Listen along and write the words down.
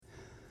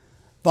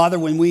Father,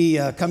 when we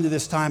come to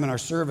this time in our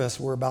service,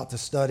 we're about to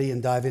study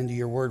and dive into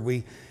your word.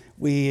 We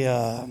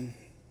come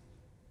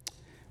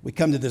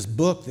to this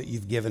book that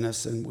you've given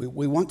us, and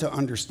we want to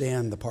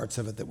understand the parts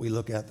of it that we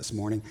look at this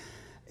morning.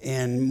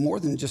 And more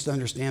than just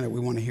understand it,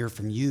 we want to hear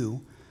from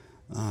you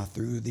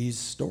through these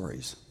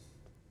stories.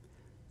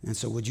 And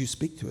so would you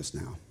speak to us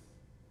now?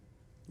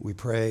 We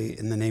pray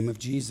in the name of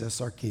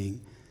Jesus, our King.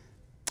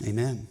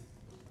 Amen.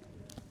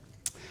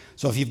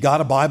 So if you've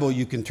got a Bible,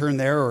 you can turn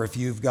there, or if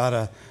you've got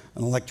an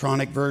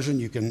electronic version,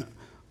 you can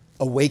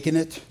awaken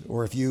it,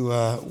 or if you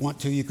want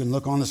to, you can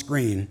look on the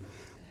screen.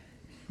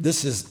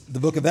 This is the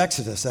book of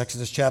Exodus,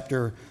 Exodus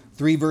chapter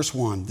 3, verse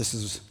 1. This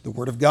is the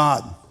word of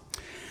God.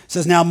 It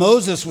says, "Now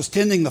Moses was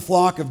tending the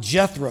flock of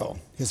Jethro,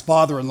 his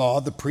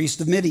father-in-law, the priest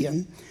of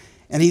Midian,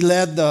 and he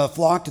led the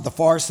flock to the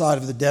far side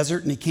of the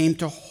desert, and he came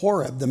to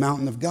Horeb, the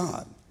mountain of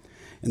God.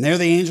 And there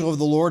the angel of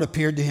the Lord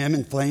appeared to him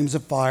in flames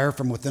of fire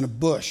from within a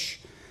bush.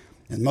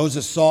 And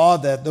Moses saw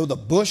that though the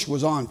bush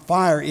was on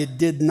fire, it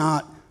did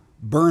not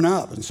burn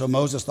up. And so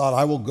Moses thought,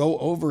 I will go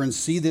over and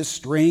see this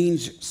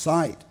strange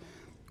sight,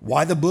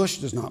 why the bush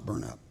does not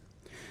burn up.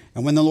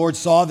 And when the Lord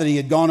saw that he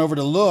had gone over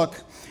to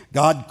look,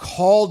 God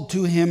called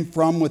to him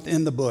from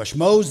within the bush,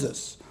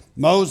 Moses,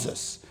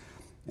 Moses.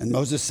 And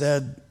Moses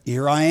said,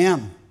 Here I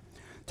am.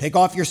 Take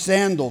off your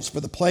sandals,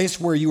 for the place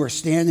where you are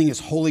standing is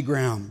holy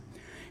ground.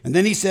 And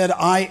then he said,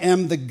 I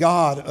am the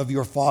God of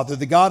your father,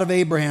 the God of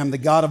Abraham, the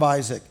God of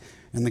Isaac,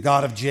 and the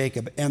God of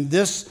Jacob. And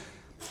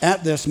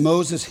at this,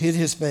 Moses hid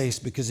his face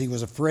because he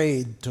was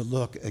afraid to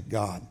look at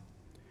God.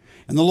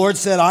 And the Lord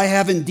said, I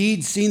have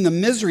indeed seen the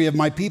misery of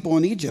my people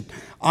in Egypt.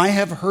 I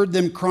have heard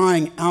them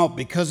crying out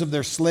because of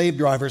their slave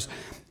drivers,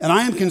 and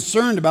I am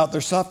concerned about their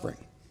suffering.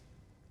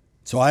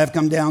 So I have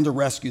come down to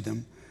rescue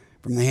them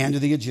from the hand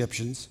of the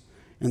Egyptians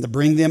and to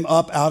bring them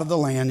up out of the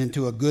land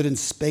into a good and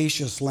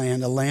spacious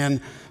land, a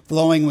land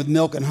flowing with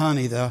milk and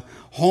honey, the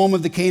home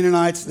of the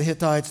Canaanites, the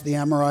Hittites, the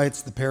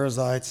Amorites, the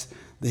Perizzites,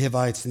 the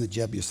Hivites, and the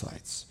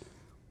Jebusites.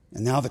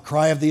 And now the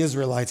cry of the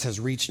Israelites has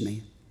reached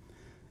me,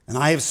 and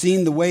I have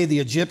seen the way the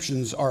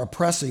Egyptians are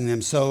oppressing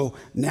them. So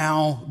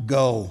now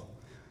go.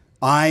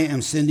 I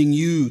am sending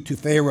you to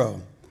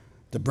Pharaoh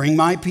to bring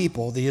my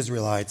people, the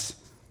Israelites,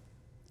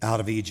 out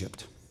of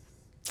Egypt."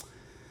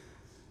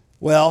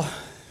 Well,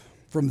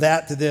 from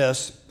that to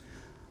this,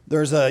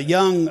 there's a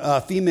young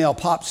female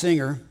pop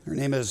singer. Her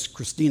name is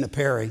Christina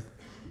Perri.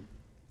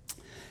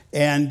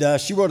 And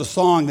she wrote a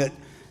song that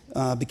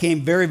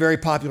became very, very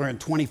popular in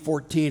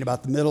 2014,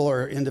 about the middle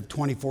or end of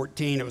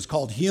 2014. It was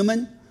called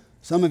Human.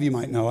 Some of you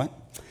might know it.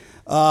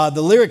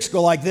 The lyrics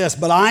go like this: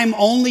 But I'm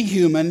only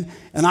human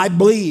and I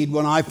bleed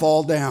when I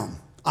fall down.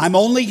 I'm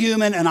only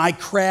human and I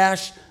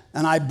crash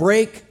and I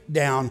break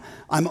down.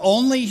 I'm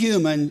only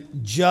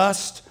human,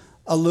 just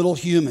a little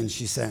human,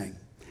 she sang.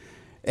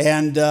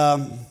 And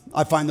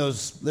I find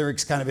those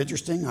lyrics kind of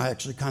interesting. I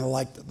actually kind of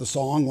liked the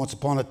song, Once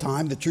Upon a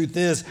Time. The truth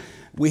is,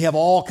 we have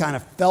all kind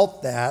of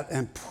felt that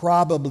and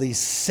probably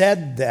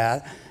said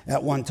that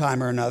at one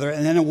time or another.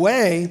 And in a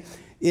way,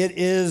 it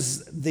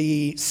is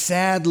the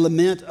sad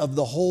lament of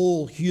the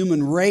whole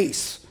human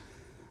race.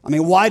 I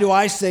mean, why do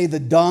I say the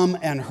dumb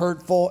and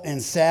hurtful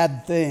and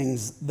sad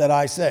things that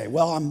I say?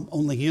 Well, I'm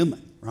only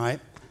human,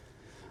 right?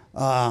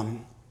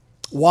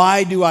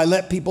 Why do I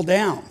let people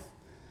down?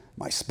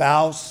 My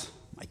spouse,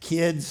 my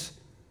kids,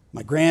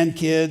 my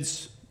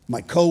grandkids,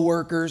 my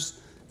coworkers,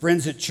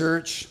 friends at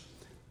church,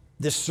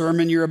 this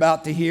sermon you're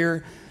about to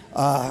hear.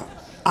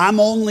 I'm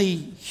only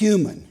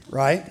human,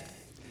 right?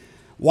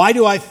 Why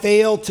do I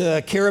fail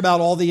to care about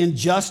all the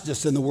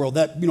injustice in the world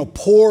that,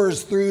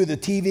 pours through the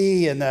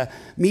TV and the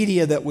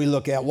media that we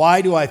look at?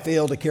 Why do I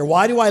fail to care?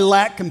 Why do I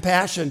lack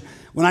compassion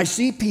when I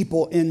see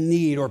people in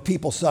need or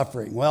people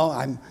suffering? Well,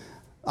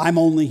 I'm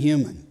only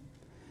human.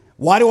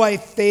 Why do I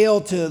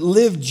fail to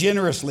live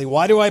generously?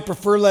 Why do I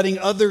prefer letting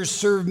others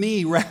serve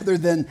me rather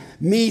than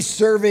me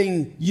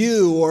serving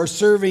you or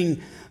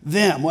serving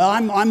them? Well,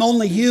 I'm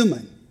only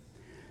human.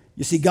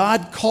 You see,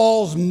 God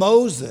calls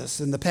Moses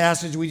in the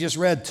passage we just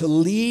read to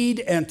lead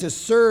and to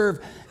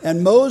serve.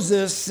 And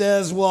Moses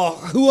says, well,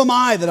 who am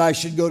I that I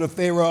should go to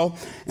Pharaoh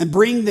and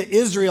bring the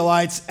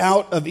Israelites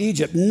out of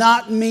Egypt?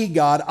 Not me,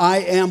 God. I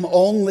am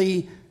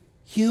only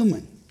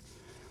human.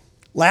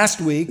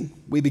 Last week,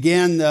 we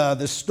began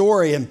this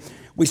story, and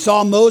we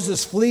saw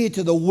Moses flee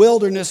to the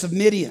wilderness of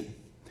Midian.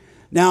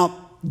 Now,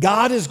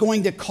 God is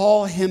going to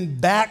call him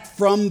back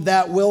from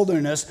that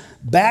wilderness,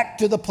 back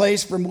to the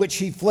place from which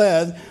he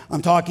fled.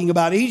 I'm talking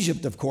about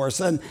Egypt, of course.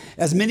 And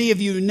as many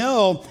of you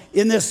know,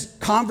 in this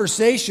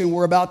conversation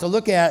we're about to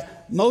look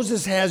at,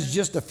 Moses has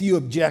just a few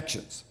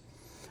objections.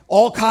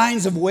 All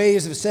kinds of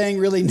ways of saying,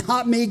 really,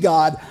 not me,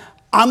 God.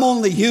 I'm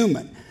only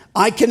human.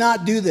 I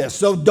cannot do this.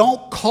 So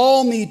don't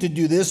call me to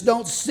do this.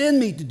 Don't send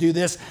me to do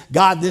this.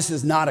 God, this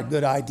is not a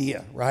good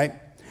idea, right?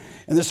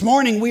 And this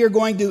morning we are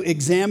going to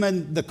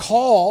examine the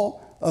call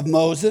of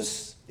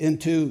Moses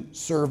into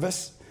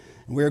service.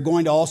 And we are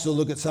going to also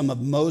look at some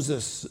of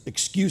Moses'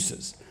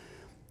 excuses.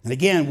 And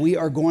again, we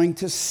are going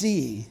to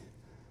see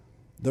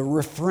the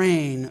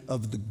refrain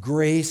of the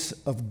grace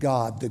of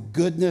God, the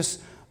goodness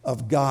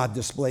of God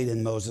displayed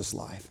in Moses'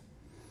 life.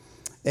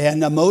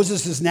 And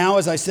Moses is now,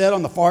 as I said,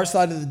 on the far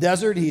side of the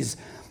desert. He's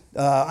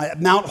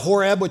at Mount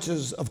Horeb, which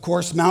is, of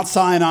course, Mount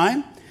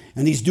Sinai.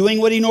 And he's doing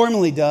what he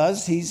normally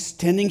does. He's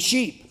tending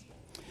sheep.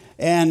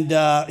 And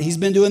he's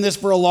been doing this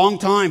for a long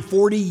time,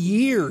 40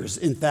 years,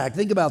 in fact.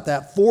 Think about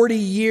that. 40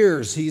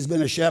 years he's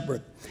been a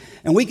shepherd.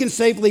 And we can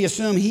safely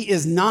assume he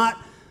is not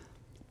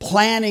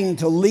planning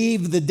to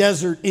leave the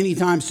desert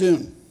anytime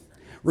soon.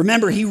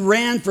 Remember, he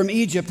ran from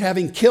Egypt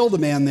having killed a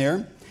man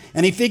there.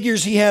 And he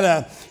figures he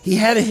had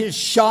his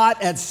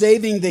shot at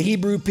saving the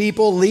Hebrew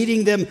people,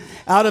 leading them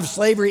out of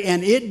slavery,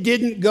 and it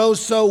didn't go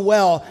so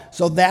well,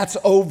 so that's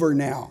over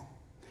now.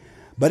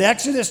 But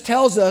Exodus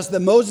tells us that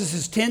Moses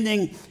is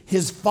tending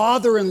his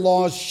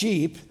father-in-law's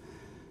sheep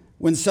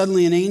when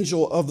suddenly an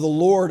angel of the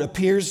Lord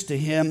appears to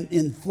him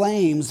in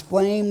flames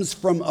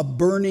from a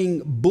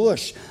burning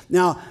bush.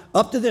 Now,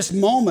 up to this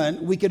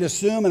moment, we could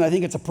assume, and I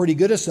think it's a pretty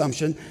good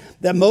assumption,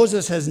 that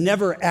Moses has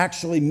never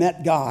actually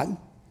met God.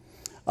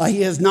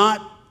 He has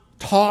not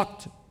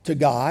talked to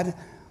God,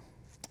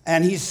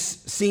 and he's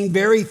seen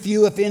very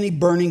few, if any,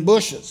 burning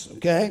bushes,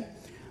 okay?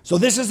 So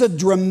this is a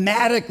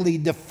dramatically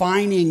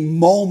defining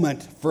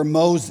moment for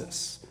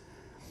Moses.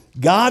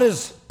 God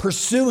is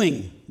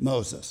pursuing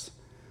Moses.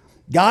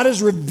 God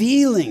is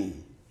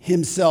revealing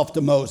himself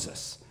to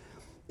Moses.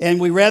 And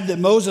we read that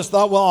Moses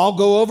thought, well, I'll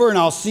go over and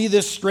I'll see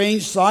this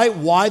strange sight,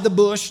 why the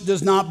bush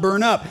does not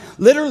burn up.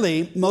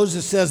 Literally,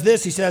 Moses says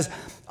this, he says,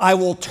 I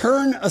will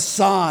turn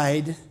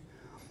aside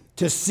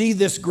to see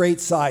this great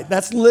sight.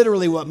 That's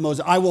literally what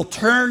Moses, I will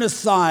turn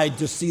aside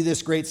to see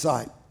this great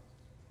sight.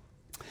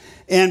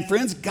 And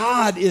friends,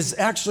 God is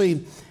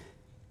actually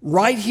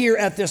right here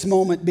at this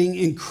moment being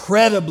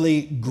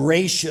incredibly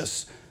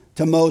gracious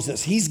to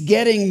Moses. He's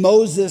getting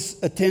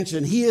Moses'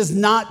 attention. He is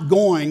not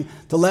going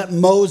to let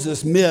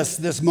Moses miss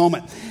this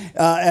moment.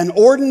 An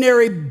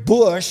ordinary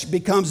bush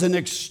becomes an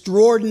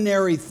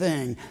extraordinary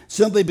thing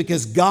simply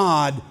because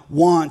God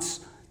wants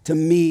to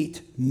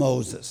meet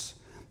Moses.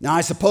 Now,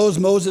 I suppose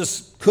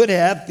Moses could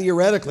have,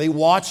 theoretically,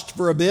 watched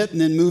for a bit and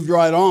then moved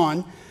right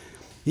on.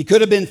 He could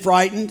have been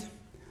frightened.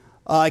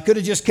 He could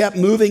have just kept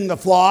moving the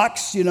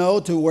flocks,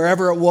 to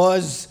wherever it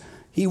was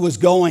he was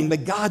going.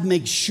 But God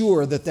makes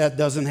sure that that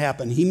doesn't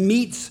happen. He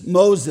meets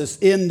Moses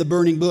in the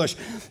burning bush.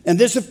 And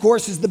this, of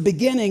course, is the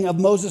beginning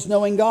of Moses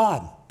knowing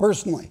God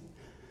personally.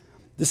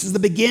 This is the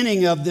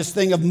beginning of this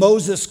thing of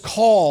Moses'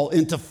 call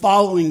into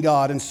following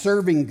God and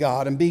serving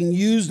God and being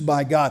used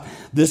by God.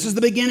 This is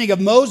the beginning of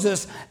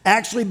Moses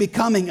actually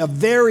becoming a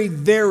very,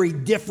 very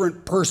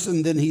different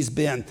person than he's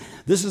been.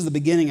 This is the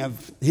beginning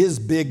of his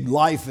big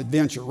life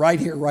adventure right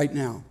here, right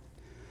now.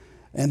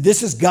 And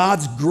this is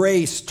God's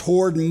grace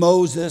toward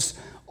Moses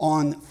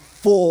on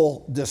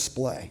full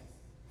display.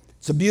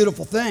 It's a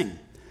beautiful thing.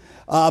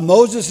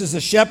 Moses is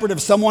a shepherd of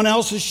someone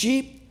else's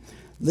sheep,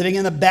 living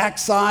in the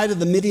backside of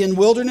the Midian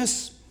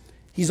wilderness.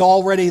 He's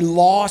already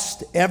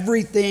lost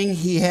everything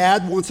he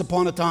had once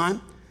upon a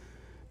time.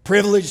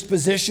 Privileged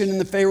position in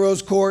the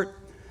Pharaoh's court,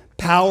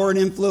 power and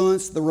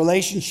influence, the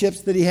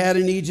relationships that he had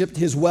in Egypt,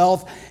 his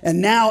wealth. And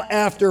now,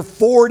 after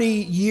 40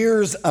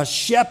 years a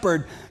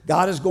shepherd,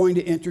 God is going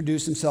to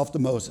introduce himself to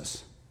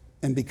Moses.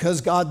 And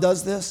because God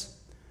does this,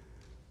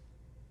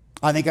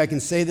 I think I can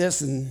say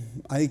this,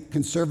 and I think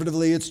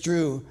conservatively it's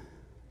true,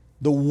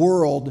 the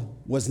world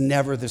was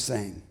never the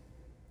same.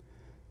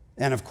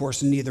 And of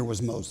course, neither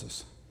was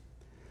Moses.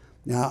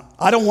 Now,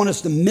 I don't want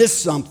us to miss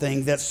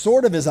something that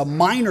sort of is a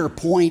minor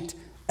point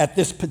at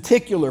this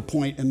particular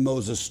point in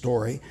Moses'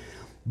 story,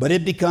 but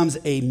it becomes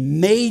a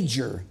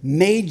major,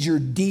 major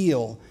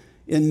deal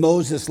in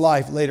Moses'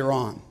 life later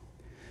on.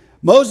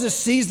 Moses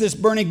sees this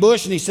burning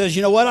bush and he says,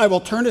 you know what? I will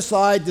turn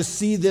aside to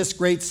see this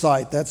great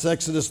sight. That's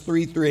Exodus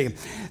 3:3.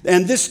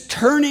 And this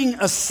turning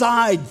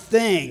aside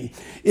thing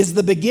is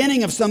the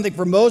beginning of something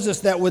for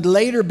Moses that would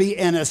later be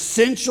an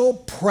essential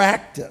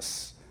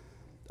practice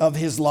of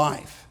his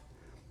life.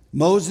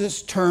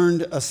 Moses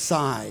turned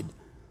aside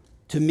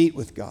to meet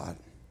with God.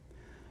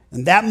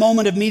 And that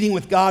moment of meeting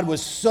with God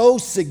was so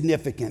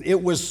significant,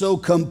 it was so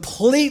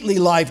completely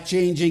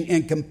life-changing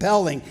and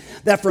compelling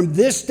that from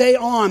this day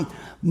on,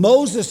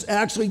 Moses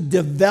actually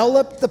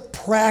developed the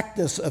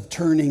practice of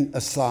turning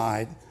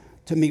aside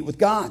to meet with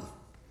God,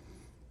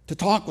 to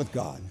talk with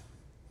God,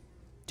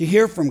 to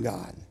hear from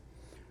God,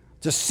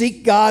 to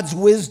seek God's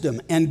wisdom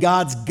and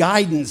God's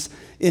guidance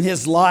in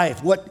his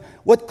life.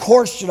 What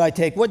course should I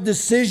take? What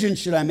decision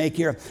should I make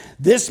here?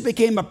 This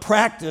became a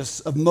practice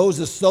of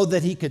Moses so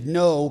that he could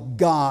know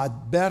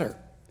God better.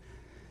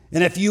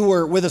 And if you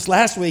were with us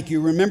last week,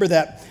 you remember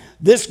that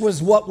this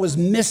was what was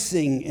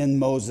missing in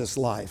Moses'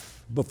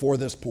 life before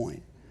this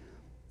point.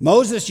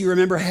 Moses, you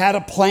remember, had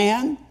a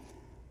plan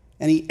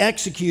and he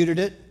executed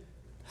it.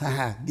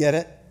 Get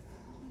it?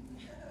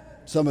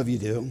 Some of you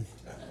do.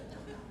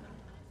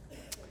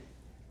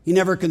 He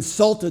never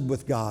consulted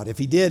with God. If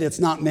he did, it's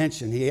not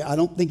mentioned. I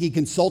don't think he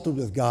consulted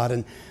with God.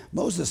 And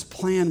Moses'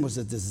 plan was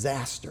a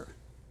disaster.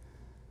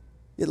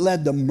 It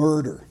led to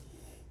murder.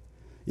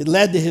 It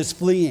led to his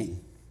fleeing.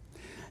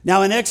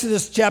 Now in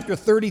Exodus chapter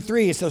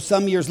 33, so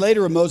some years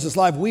later in Moses'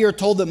 life, we are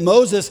told that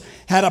Moses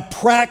had a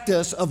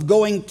practice of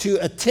going to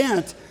a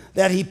tent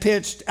that he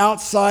pitched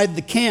outside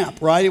the camp,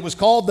 right? It was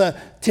called the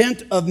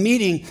tent of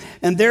meeting,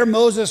 and there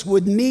Moses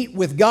would meet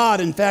with God.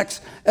 In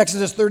fact,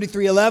 Exodus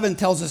 33:11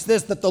 tells us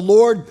this, that the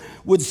Lord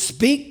would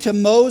speak to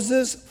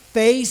Moses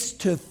face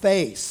to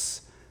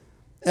face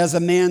as a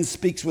man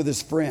speaks with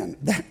his friend,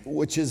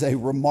 which is a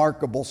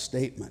remarkable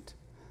statement.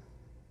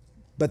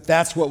 But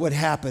that's what would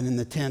happen in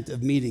the tent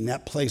of meeting,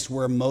 that place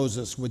where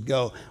Moses would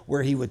go,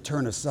 where he would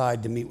turn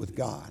aside to meet with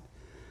God.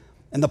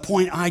 And the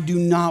point I do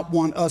not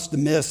want us to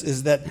miss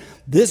is that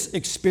this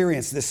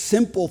experience, this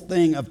simple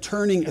thing of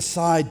turning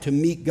aside to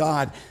meet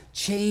God,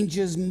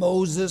 changes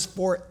Moses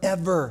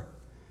forever.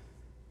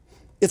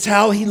 It's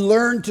how he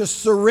learned to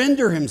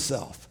surrender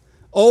himself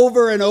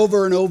over and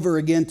over and over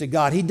again to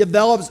God. He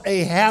develops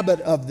a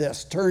habit of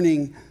this,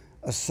 turning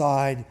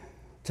aside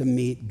to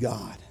meet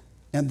God.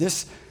 And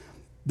this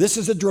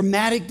is a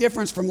dramatic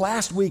difference from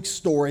last week's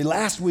story,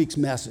 last week's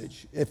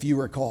message, if you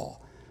recall.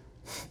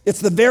 It's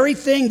the very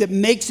thing that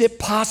makes it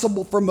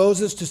possible for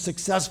Moses to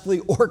successfully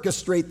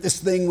orchestrate this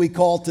thing we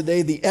call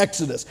today the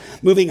Exodus,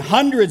 moving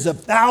hundreds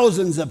of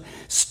thousands of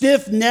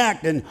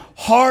stiff-necked and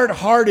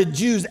hard-hearted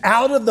Jews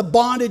out of the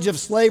bondage of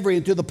slavery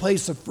into the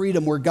place of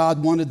freedom where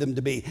God wanted them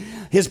to be.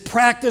 His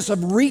practice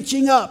of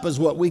reaching up is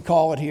what we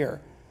call it here.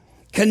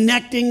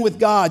 Connecting with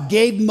God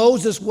gave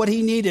Moses what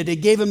he needed. It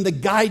gave him the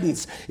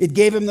guidance. It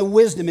gave him the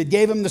wisdom. It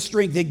gave him the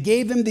strength. It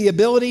gave him the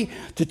ability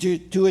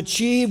to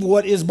achieve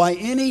what is by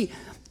any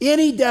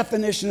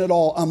definition at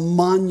all a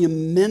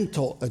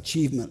monumental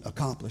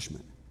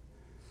accomplishment.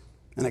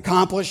 An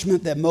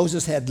accomplishment that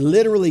Moses had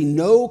literally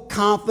no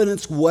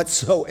confidence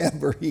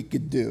whatsoever he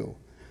could do.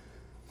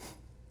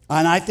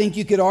 And I think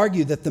you could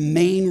argue that the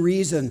main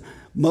reason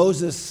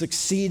Moses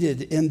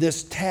succeeded in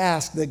this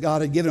task that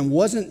God had given him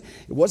wasn't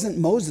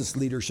Moses'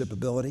 leadership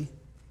ability.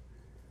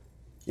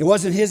 It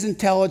wasn't his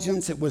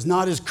intelligence. It was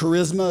not his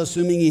charisma,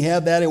 assuming he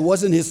had that. It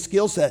wasn't his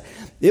skill set.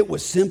 It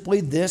was simply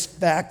this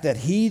fact that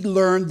he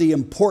learned the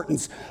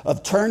importance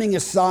of turning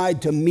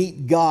aside to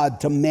meet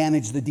God to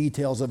manage the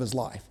details of his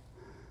life.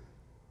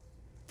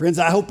 Friends,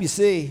 I hope you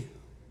see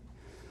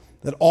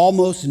that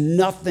almost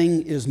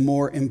nothing is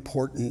more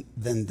important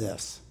than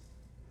this.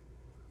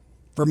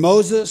 For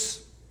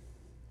Moses,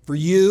 for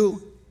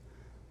you,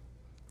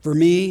 for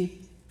me,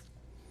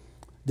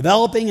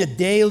 developing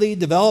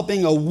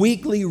a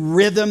weekly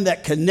rhythm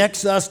that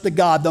connects us to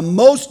God. The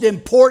most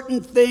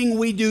important thing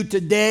we do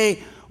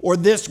today or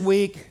this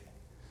week,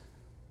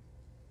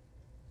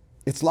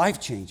 it's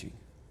life-changing.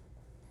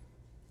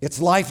 It's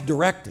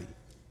life-directing.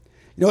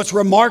 You know, it's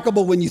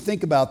remarkable when you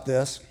think about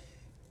this.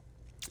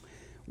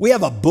 We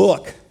have a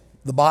book,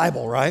 the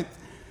Bible, right?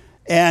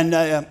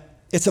 And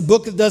it's a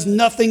book that does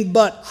nothing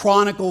but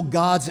chronicle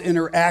God's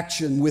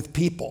interaction with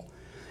people.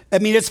 I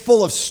mean, it's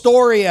full of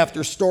story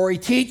after story,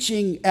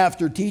 teaching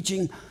after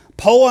teaching,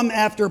 poem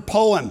after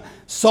poem,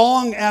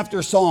 song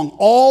after song,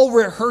 all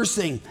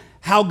rehearsing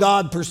how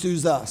God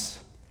pursues us,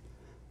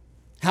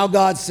 how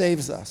God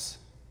saves us,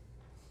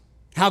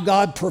 how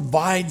God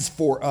provides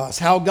for us,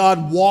 how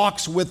God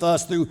walks with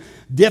us through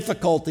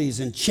difficulties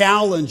and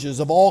challenges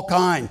of all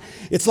kind.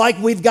 It's like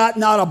we've got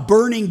not a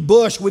burning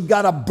bush, we've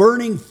got a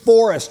burning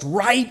forest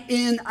right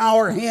in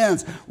our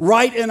hands,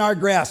 right in our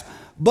grasp.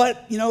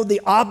 But, you know,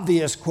 the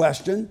obvious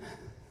question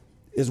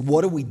is,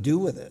 what do we do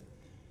with it?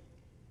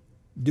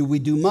 Do we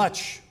do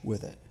much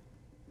with it?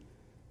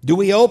 Do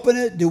we open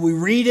it? Do we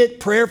read it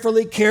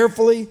prayerfully,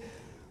 carefully?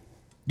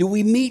 Do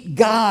we meet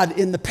God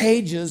in the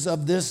pages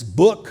of this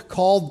book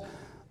called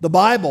the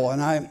Bible?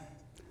 And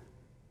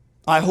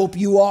I hope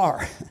you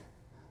are.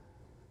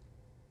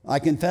 I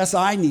confess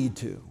I need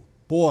to.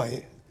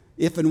 Boy,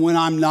 if and when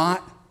I'm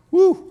not,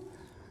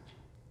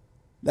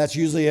 that's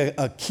usually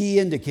a key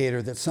indicator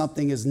that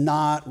something is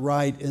not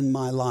right in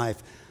my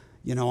life.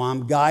 You know,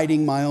 I'm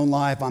guiding my own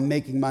life, I'm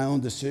making my own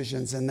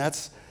decisions, and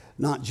that's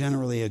not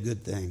generally a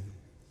good thing.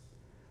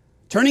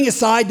 Turning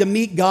aside to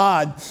meet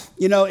God,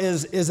 you know,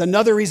 is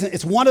another reason.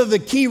 It's one of the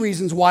key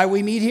reasons why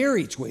we meet here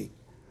each week.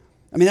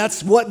 I mean,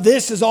 that's what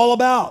this is all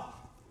about.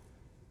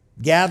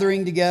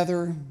 Gathering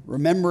together,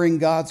 remembering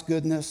God's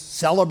goodness,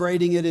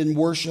 celebrating it in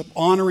worship,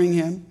 honoring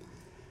Him.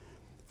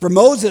 For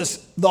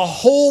Moses, the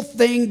whole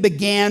thing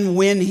began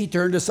when he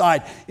turned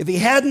aside. If he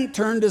hadn't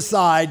turned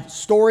aside,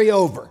 story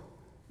over.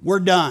 We're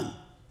done.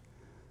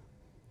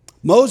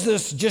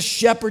 Moses just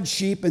shepherds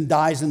sheep and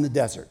dies in the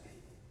desert.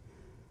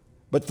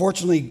 But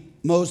fortunately,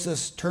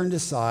 Moses turned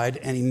aside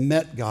and he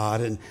met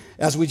God. And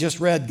as we just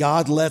read,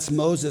 God lets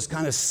Moses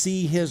kind of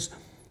see his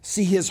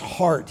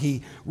heart.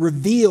 He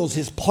reveals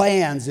his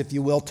plans, if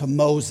you will, to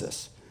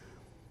Moses.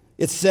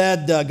 It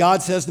said,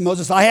 God says to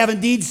Moses, I have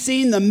indeed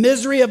seen the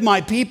misery of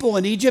my people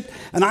in Egypt,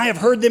 and I have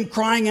heard them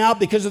crying out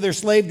because of their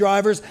slave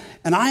drivers,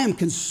 and I am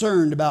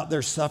concerned about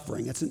their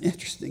suffering. It's an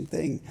interesting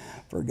thing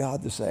for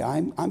God to say.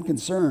 I'm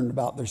concerned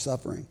about their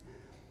suffering.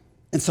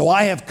 And so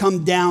I have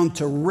come down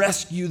to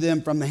rescue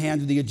them from the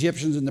hand of the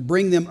Egyptians and to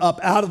bring them up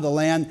out of the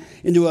land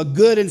into a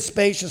good and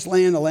spacious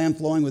land, a land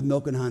flowing with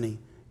milk and honey,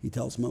 he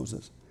tells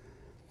Moses.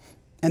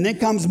 And then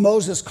comes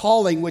Moses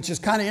calling, which is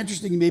kind of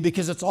interesting to me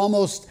because it's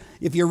almost,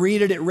 if you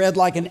read it, it read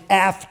like an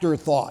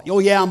afterthought. Oh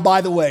yeah, and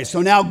by the way,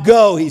 so now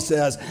go, he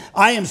says.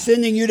 I am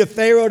sending you to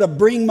Pharaoh to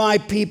bring my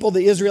people,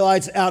 the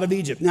Israelites, out of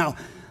Egypt. Now,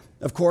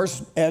 of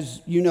course,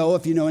 as you know,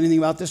 if you know anything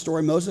about this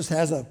story, Moses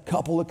has a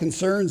couple of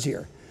concerns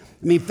here.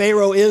 I mean,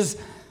 Pharaoh is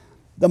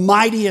the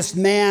mightiest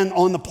man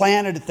on the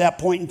planet at that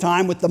point in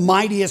time, with the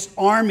mightiest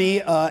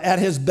army at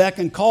his beck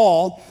and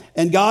call.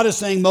 And God is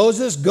saying,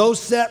 Moses, go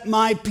set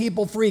my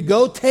people free.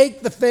 Go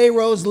take the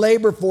Pharaoh's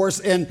labor force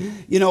and,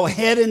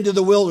 head into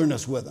the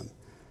wilderness with them.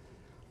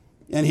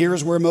 And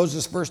here's where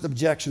Moses' first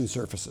objection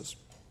surfaces.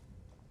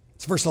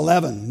 It's verse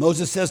 11.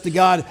 Moses says to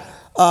God,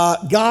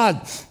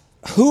 God,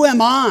 who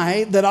am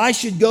I that I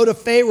should go to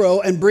Pharaoh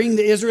and bring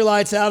the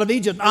Israelites out of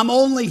Egypt? I'm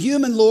only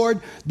human,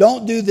 Lord.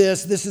 Don't do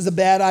this. This is a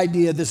bad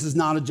idea. This is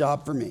not a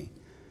job for me.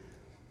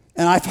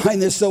 And I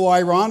find this so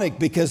ironic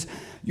because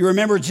you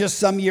remember just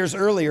some years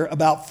earlier,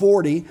 about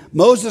 40,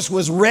 Moses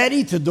was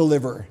ready to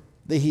deliver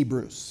the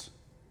Hebrews.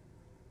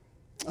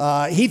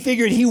 He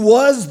figured he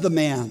was the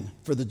man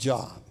for the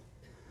job.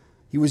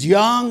 He was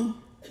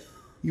young.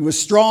 He was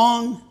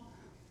strong.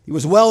 He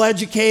was well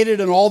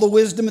educated in all the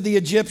wisdom of the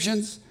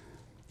Egyptians.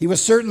 He was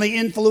certainly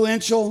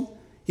influential.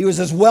 He was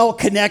as well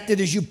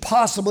connected as you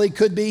possibly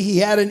could be. He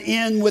had an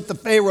in with the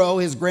Pharaoh,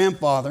 his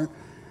grandfather.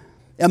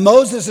 And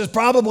Moses is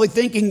probably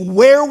thinking,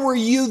 where were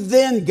you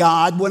then,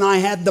 God, when I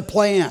had the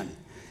plan?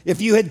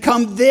 If you had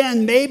come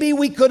then, maybe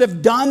we could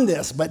have done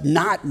this, but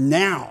not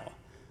now.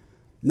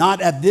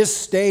 Not at this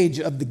stage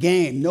of the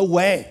game. No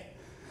way.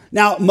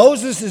 Now,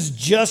 Moses is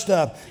just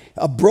a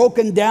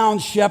broken down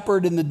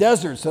shepherd in the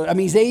desert. So,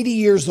 he's 80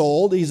 years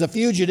old. He's a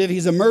fugitive.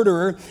 He's a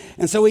murderer.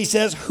 And so he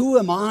says, who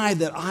am I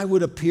that I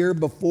would appear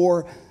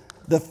before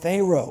the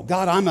Pharaoh?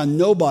 God, I'm a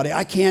nobody.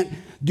 I can't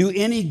do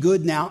any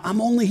good now.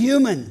 I'm only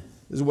human,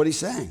 is what he's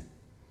saying.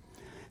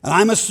 And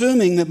I'm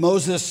assuming that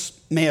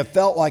Moses may have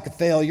felt like a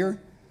failure,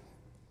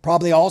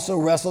 probably also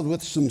wrestled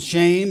with some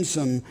shame,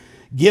 some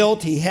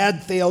guilt. He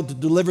had failed to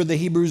deliver the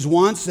Hebrews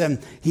once, and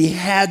he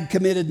had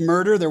committed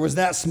murder. There was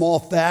that small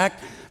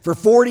fact. For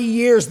 40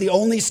 years, the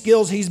only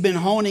skills he's been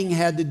honing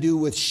had to do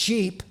with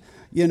sheep.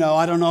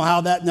 I don't know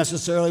how that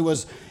necessarily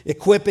was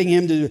equipping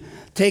him to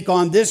take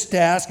on this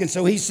task. And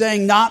so he's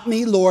saying, not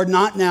me, Lord,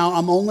 not now.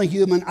 I'm only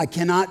human. I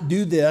cannot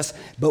do this.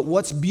 But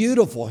what's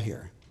beautiful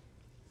here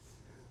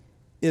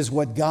is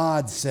what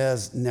God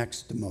says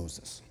next to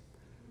Moses.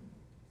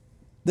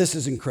 This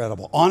is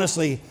incredible.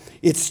 Honestly,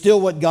 it's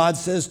still what God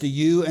says to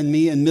you and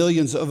me and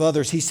millions of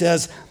others. He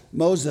says,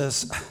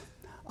 Moses,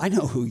 I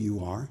know who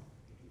you are.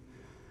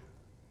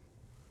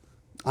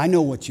 I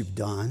know what you've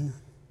done.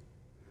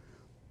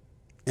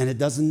 And it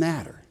doesn't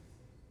matter.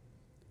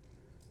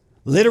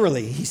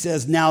 Literally, he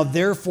says, now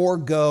therefore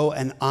go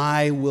and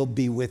I will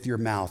be with your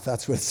mouth.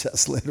 That's what it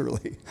says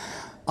literally.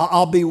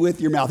 I'll be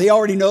with your mouth. He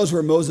already knows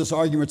where Moses'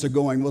 arguments are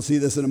going. We'll see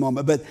this in a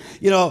moment. But,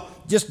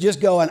 just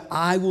go and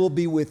I will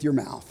be with your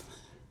mouth.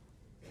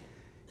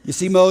 You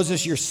see,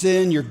 Moses, your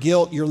sin, your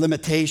guilt, your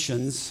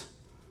limitations,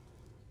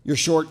 your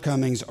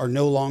shortcomings are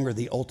no longer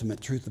the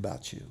ultimate truth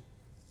about you.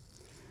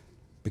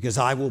 Because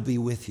I will be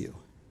with you.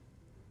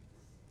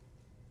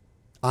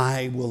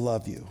 I will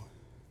love you.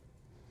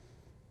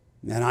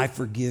 And I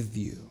forgive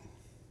you.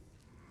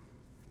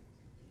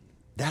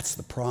 That's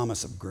the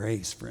promise of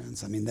grace,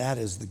 friends. That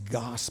is the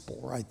gospel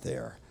right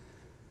there.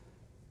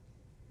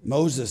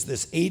 Moses,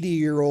 this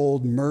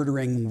 80-year-old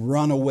murdering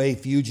runaway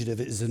fugitive,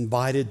 is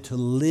invited to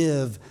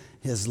live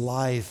his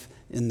life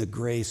in the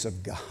grace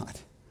of God.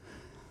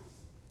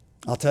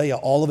 I'll tell you,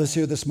 all of us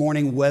here this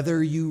morning,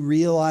 whether you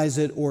realize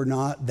it or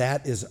not,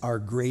 that is our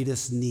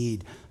greatest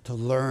need, to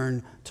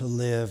learn to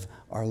live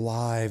our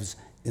lives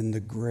in the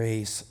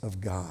grace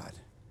of God.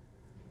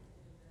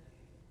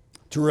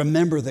 To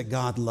remember that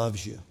God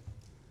loves you.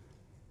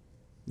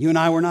 You and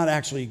I were not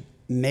actually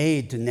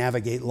made to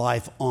navigate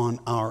life on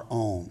our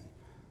own.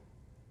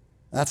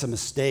 That's a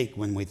mistake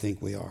when we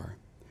think we are.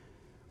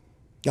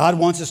 God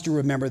wants us to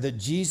remember that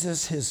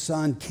Jesus, his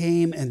son,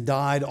 came and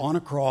died on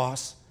a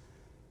cross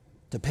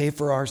to pay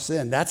for our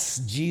sin. That's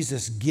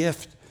Jesus'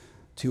 gift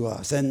to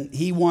us. And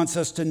he wants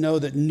us to know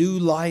that new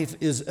life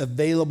is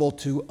available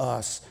to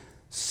us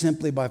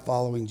simply by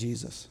following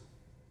Jesus.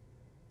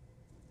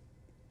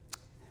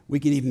 We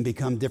can even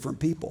become different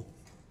people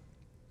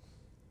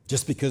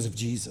just because of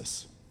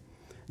Jesus.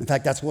 In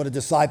fact, that's what a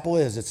disciple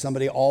is. It's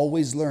somebody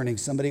always learning,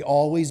 somebody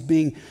always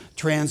being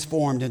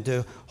transformed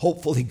into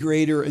hopefully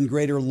greater and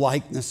greater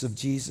likeness of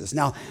Jesus.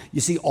 Now,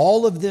 you see,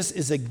 all of this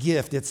is a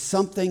gift. It's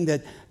something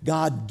that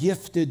God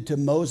gifted to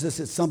Moses.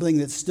 It's something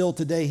that still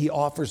today he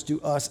offers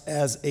to us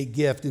as a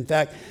gift. In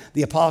fact,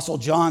 the Apostle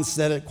John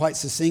said it quite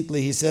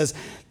succinctly. He says,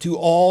 to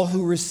all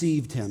who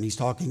received him, he's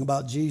talking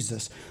about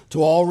Jesus,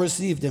 to all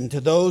received him, to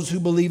those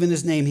who believe in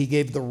his name, he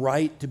gave the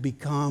right to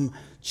become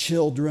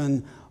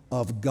children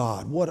of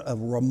God. What a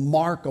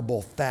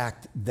remarkable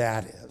fact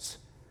that is.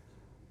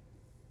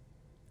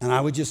 And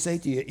I would just say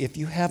to you, if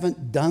you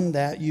haven't done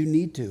that, you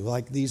need to,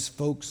 like these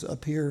folks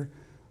up here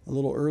a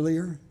little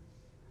earlier.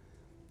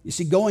 You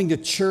see, going to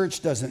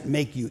church doesn't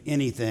make you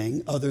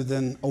anything other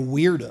than a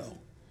weirdo.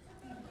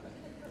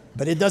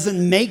 But it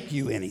doesn't make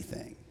you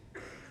anything.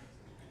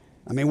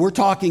 I mean, we're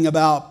talking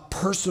about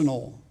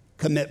personal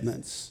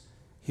commitments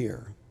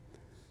here.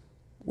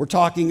 We're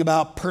talking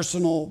about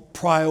personal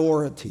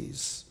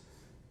priorities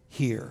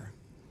here.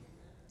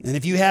 And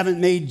if you haven't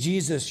made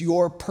Jesus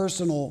your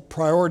personal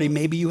priority,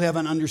 maybe you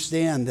haven't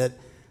understand that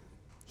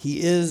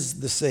he is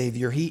the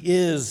Savior. He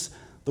is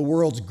the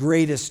world's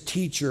greatest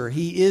teacher.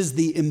 He is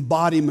the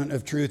embodiment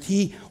of truth.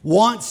 He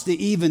wants to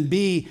even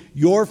be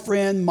your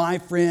friend, my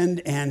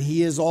friend, and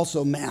he is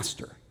also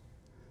master.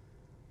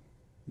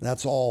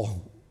 That's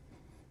all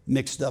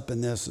mixed up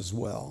in this as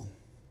well.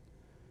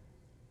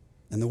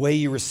 And the way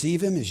you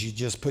receive him is you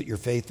just put your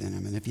faith in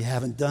him. And if you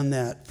haven't done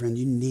that, friend,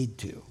 you need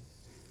to.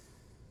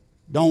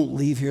 Don't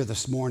leave here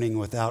this morning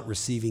without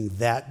receiving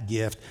that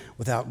gift,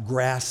 without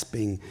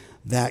grasping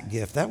that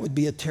gift. That would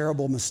be a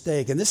terrible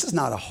mistake. And this is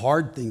not a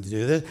hard thing to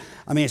do.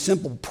 I mean, a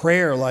simple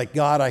prayer like,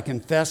 God, I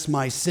confess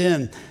my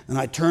sin and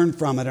I turn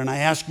from it and I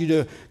ask you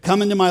to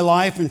come into my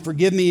life and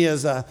forgive me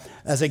as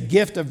a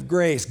gift of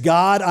grace.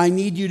 God, I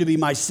need you to be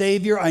my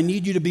Savior. I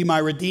need you to be my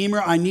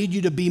Redeemer. I need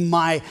you to be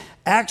my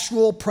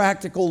actual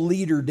practical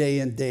leader day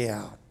in, day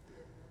out.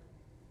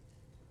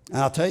 And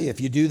I'll tell you, if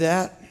you do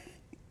that,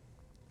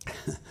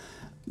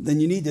 then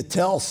you need to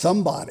tell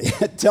somebody.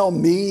 Tell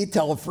me,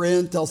 tell a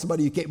friend, tell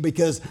somebody you can't,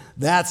 because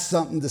that's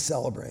something to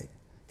celebrate.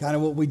 Kind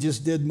of what we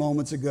just did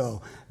moments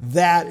ago.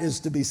 That is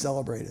to be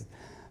celebrated.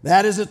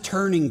 That is a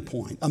turning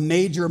point, a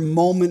major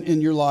moment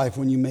in your life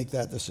when you make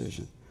that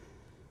decision.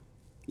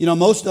 You know,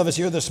 most of us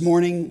here this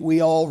morning,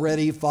 we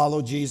already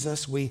follow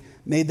Jesus. We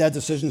made that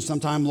decision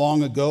sometime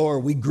long ago, or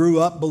we grew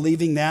up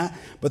believing that.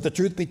 But the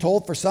truth be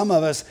told, for some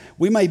of us,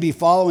 we may be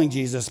following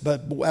Jesus,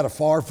 but at a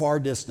far, far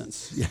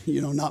distance,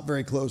 not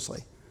very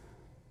closely.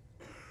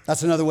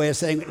 That's another way of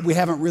saying we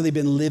haven't really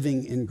been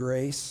living in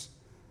grace.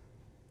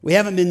 We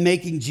haven't been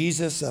making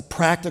Jesus a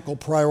practical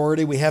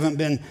priority. We haven't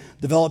been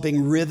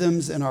developing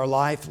rhythms in our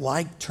life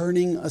like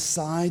turning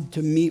aside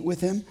to meet with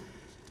him.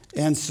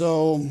 And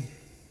so,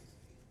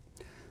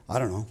 I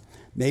don't know,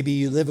 maybe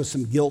you live with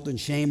some guilt and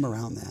shame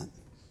around that.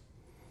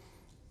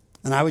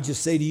 And I would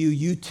just say to you,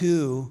 you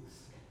too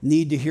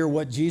need to hear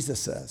what Jesus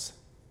says.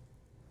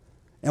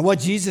 And what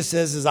Jesus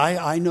says is,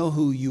 I know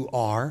who you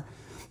are.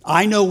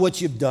 I know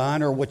what you've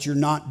done or what you're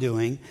not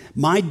doing.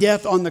 My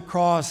death on the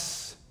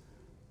cross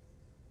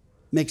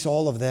makes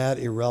all of that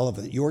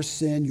irrelevant. Your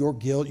sin, your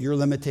guilt, your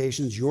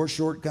limitations, your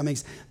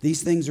shortcomings,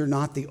 these things are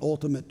not the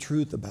ultimate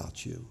truth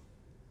about you.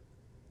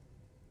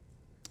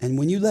 And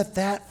when you let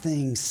that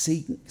thing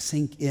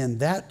sink in,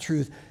 that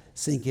truth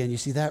sink in, you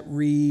see, that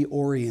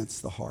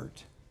reorients the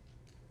heart.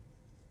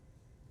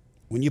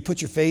 When you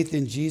put your faith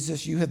in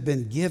Jesus, you have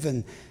been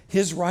given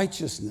his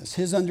righteousness,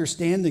 his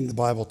understanding, the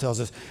Bible tells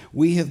us.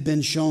 We have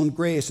been shown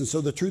grace. And so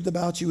the truth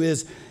about you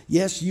is,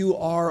 yes, you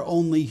are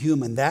only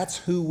human. That's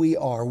who we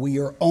are. We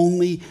are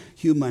only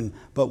human,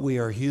 but we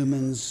are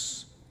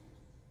humans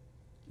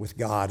with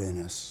God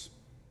in us,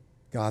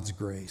 God's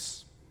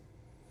grace.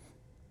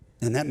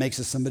 And that makes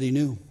us somebody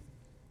new.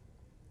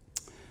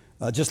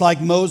 Just like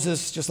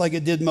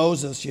it did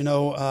Moses,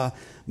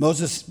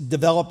 Moses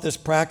developed this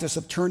practice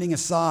of turning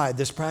aside,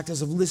 this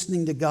practice of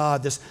listening to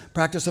God, this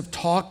practice of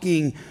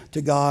talking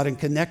to God and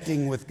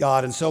connecting with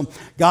God. And so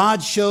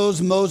God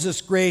shows Moses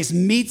grace,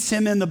 meets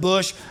him in the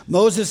bush.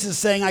 Moses is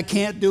saying, I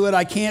can't do it.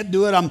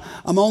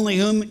 I'm only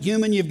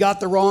human. You've got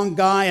the wrong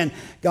guy. And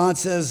God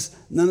says,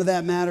 none of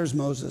that matters,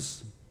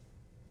 Moses.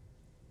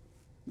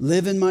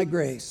 Live in my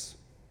grace.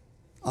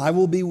 I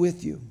will be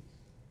with you.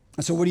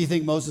 And so what do you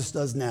think Moses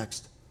does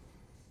next?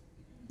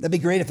 That'd be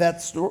great if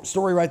that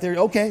story right there,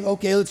 okay,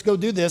 let's go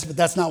do this, but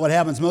that's not what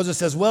happens. Moses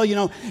says, well,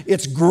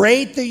 it's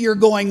great that you're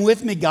going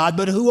with me, God,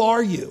 but who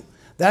are you?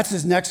 That's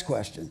his next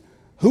question.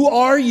 Who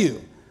are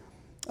you?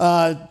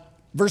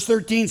 Verse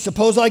 13,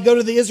 suppose I go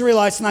to the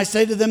Israelites and I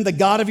say to them, the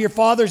God of your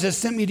fathers has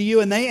sent me to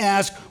you, and they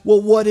ask,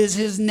 well, what is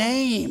his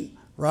name,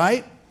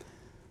 right?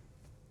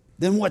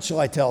 Then what shall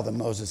I tell them,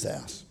 Moses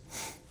asks.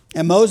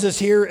 And Moses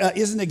here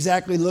isn't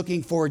exactly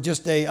looking for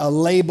just a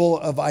label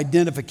of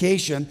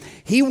identification.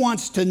 He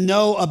wants to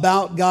know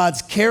about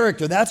God's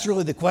character. That's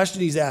really the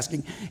question he's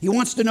asking. He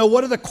wants to know,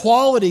 what are the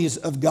qualities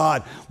of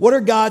God? What are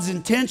God's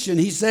intention?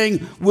 He's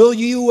saying, will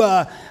you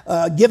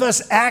give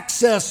us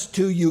access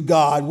to you,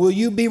 God? Will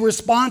you be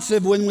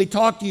responsive when we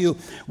talk to you?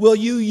 Will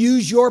you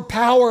use your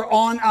power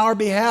on our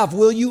behalf?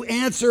 Will you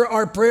answer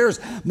our prayers?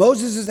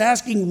 Moses is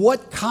asking,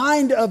 what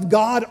kind of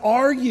God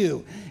are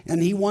you?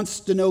 And he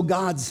wants to know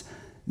God's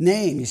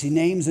name. You see,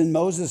 names in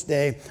Moses'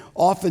 day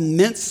often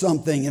meant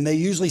something, and they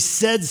usually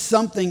said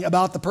something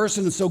about the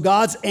person. And so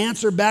God's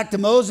answer back to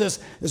Moses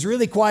is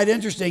really quite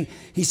interesting.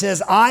 He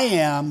says, I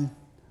am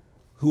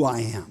who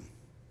I am.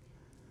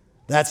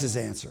 That's his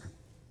answer.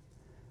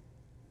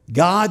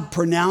 God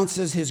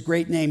pronounces his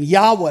great name,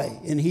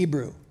 Yahweh in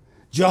Hebrew,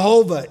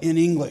 Jehovah in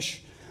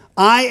English.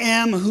 I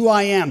am who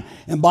I am.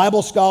 And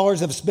Bible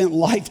scholars have spent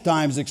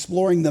lifetimes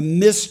exploring the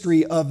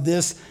mystery of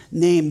this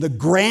name, the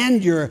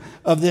grandeur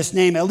of this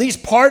name. At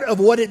least part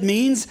of what it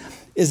means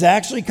is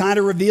actually kind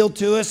of revealed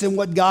to us in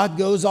what God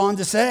goes on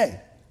to say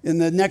in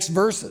the next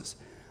verses.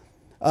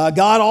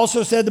 God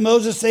also said to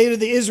Moses, say to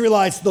the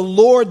Israelites, the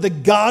Lord, the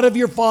God of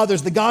your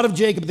fathers, the God of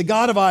Jacob, the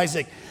God of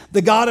Isaac,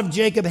 the God of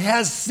Jacob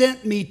has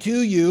sent me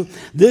to you.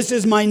 This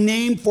is my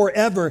name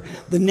forever,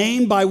 the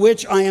name by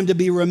which I am to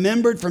be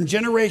remembered from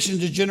generation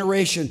to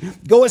generation.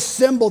 Go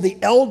assemble the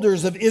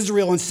elders of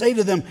Israel and say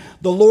to them,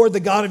 the Lord, the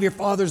God of your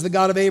fathers, the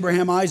God of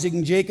Abraham, Isaac,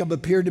 and Jacob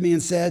appeared to me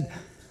and said,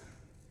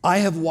 I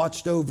have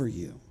watched over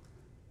you,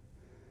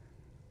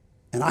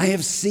 and I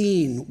have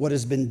seen what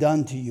has been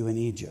done to you in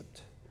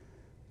Egypt.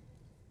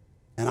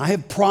 And I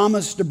have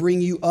promised to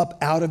bring you up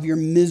out of your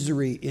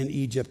misery in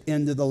Egypt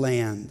into the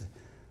land,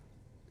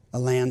 a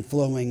land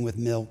flowing with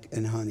milk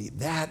and honey.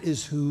 That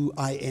is who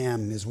I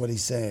am, is what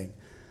he's saying.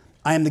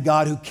 I am the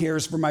God who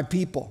cares for my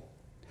people.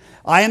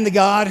 I am the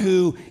God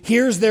who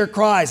hears their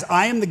cries.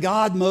 I am the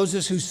God,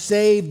 Moses, who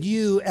saved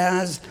you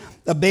as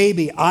a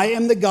baby. I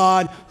am the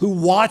God who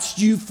watched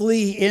you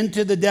flee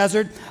into the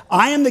desert.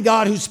 I am the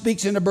God who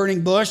speaks in a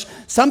burning bush.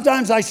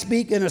 Sometimes I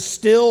speak in a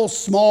still,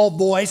 small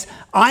voice.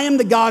 I am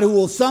the God who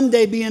will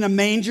someday be in a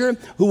manger,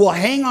 who will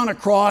hang on a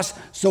cross.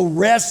 So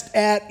rest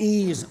at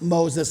ease,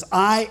 Moses.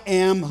 I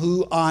am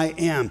who I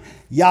am.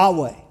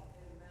 Yahweh,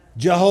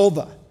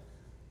 Jehovah.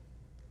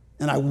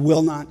 And I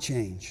will not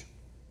change.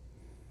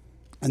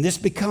 And this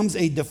becomes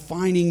a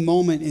defining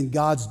moment in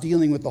God's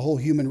dealing with the whole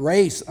human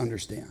race,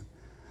 understand.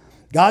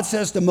 God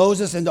says to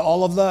Moses and to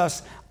all of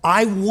us,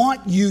 I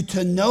want you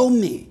to know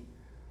me.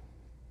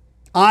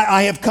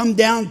 I have come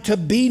down to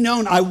be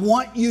known. I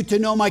want you to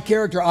know my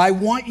character. I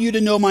want you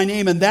to know my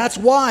name. And that's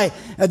why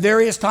at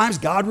various times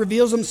God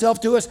reveals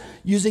himself to us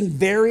using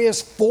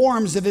various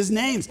forms of his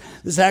names.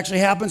 This actually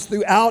happens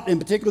throughout, in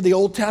particular, the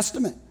Old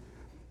Testament,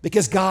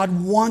 because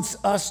God wants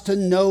us to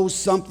know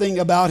something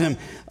about him.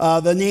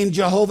 The name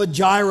Jehovah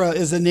Jireh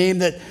is a name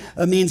that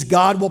means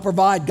God will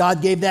provide.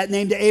 God gave that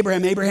name to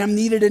Abraham. Abraham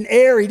needed an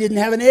heir. He didn't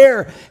have an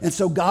heir. And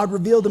so God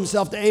revealed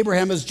himself to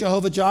Abraham as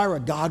Jehovah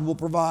Jireh. God will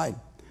provide.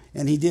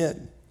 And he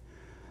did.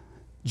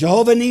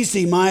 Jehovah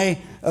Nissi, my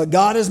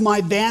God is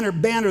my banner.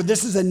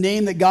 This is a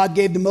name that God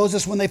gave to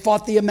Moses when they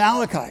fought the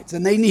Amalekites.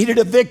 And they needed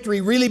a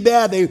victory really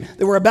bad. They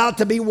were about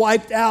to be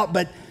wiped out,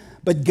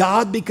 but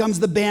God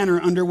becomes the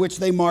banner under which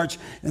they march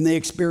and they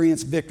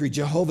experience victory.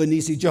 Jehovah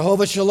Nissi,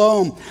 Jehovah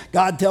Shalom.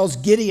 God tells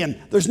Gideon,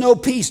 there's no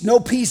peace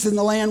in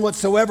the land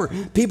whatsoever.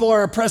 People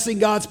are oppressing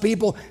God's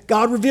people.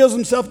 God reveals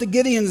himself to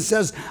Gideon and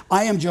says,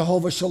 I am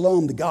Jehovah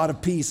Shalom, the God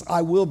of peace.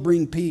 I will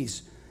bring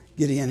peace.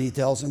 Gideon, he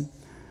tells him.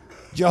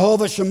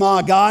 Jehovah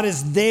Shammah, God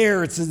is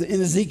there. It's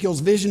in Ezekiel's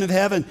vision of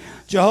heaven.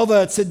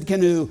 Jehovah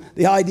Tzidkenu,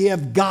 the idea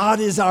of God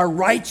is our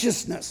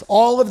righteousness.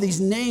 All of these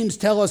names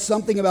tell us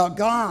something about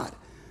God.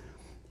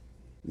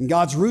 And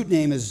God's root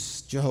name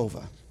is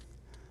Jehovah.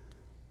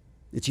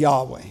 It's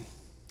Yahweh.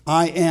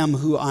 I am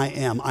who I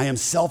am. I am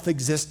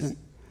self-existent.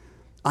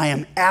 I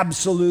am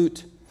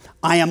absolute.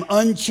 I am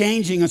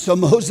unchanging. And so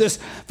Moses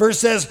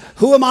first says,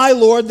 who am I,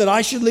 Lord, that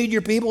I should lead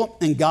your people?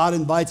 And God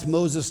invites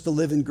Moses to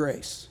live in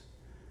grace.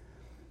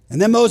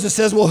 And then Moses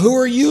says, well, who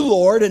are you,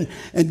 Lord?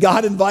 And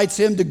God invites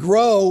him to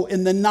grow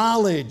in the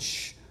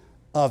knowledge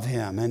of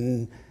him.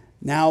 And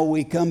now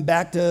we come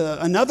back to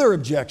another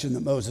objection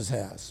that Moses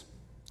has.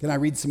 Can I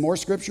read some more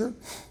scripture?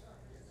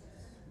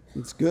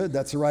 It's good.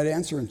 That's the right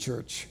answer in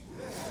church.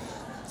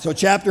 So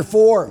chapter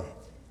 4,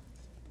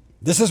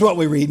 this is what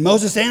we read.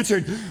 Moses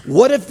answered,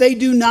 what if they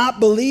do not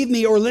believe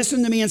me or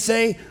listen to me and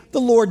say,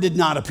 the Lord did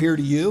not appear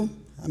to you?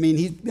 I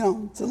mean,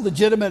 it's a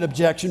legitimate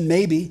objection,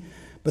 maybe,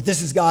 but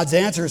this is God's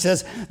answer. It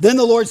says, then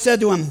the Lord said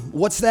to him,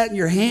 what's that in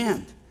your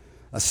hand?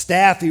 A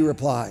staff, he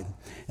replied.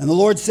 And the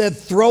Lord said,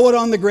 throw it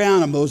on the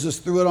ground. And Moses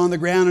threw it on the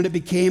ground, and it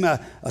became a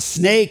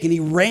snake, and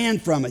he ran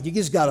from it. You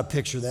just got to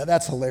picture that.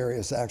 That's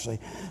hilarious, actually.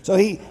 So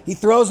he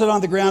throws it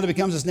on the ground, it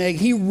becomes a snake.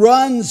 He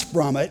runs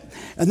from it.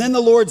 And then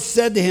the Lord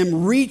said to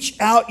him, reach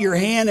out your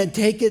hand and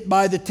take it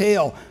by the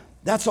tail.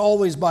 That's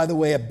always, by the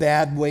way, a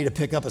bad way to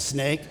pick up a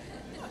snake.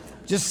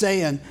 Just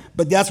saying.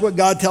 But that's what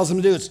God tells him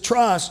to do. It's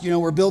trust.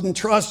 We're building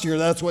trust here.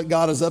 That's what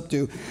God is up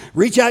to.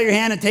 Reach out your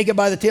hand and take it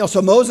by the tail.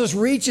 So Moses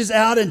reaches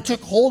out and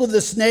took hold of the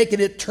snake, and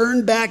it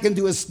turned back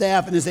into a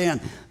staff in his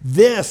hand.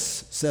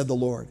 This, said the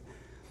Lord,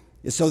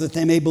 is so that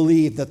they may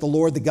believe that the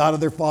Lord, the God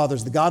of their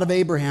fathers, the God of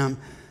Abraham,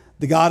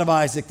 the God of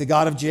Isaac, the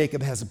God of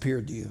Jacob, has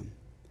appeared to you.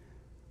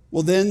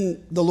 Well,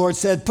 then the Lord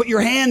said, put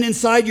your hand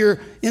inside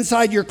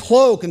your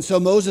cloak. And so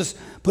Moses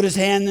put his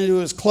hand into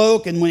his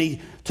cloak, and when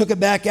he took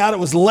it back out, it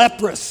was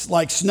leprous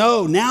like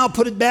snow. Now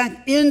put it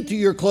back into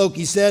your cloak,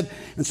 he said.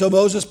 And so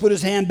Moses put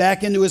his hand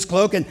back into his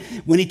cloak, and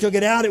when he took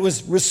it out, it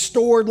was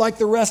restored like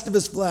the rest of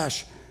his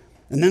flesh.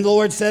 And then the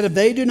Lord said, if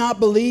they do not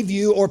believe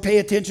you or pay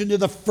attention to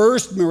the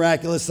first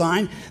miraculous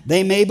sign,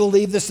 they may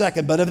believe the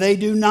second. But if they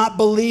do not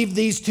believe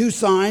these two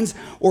signs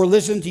or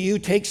listen to you,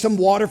 take some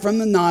water from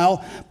the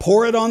Nile,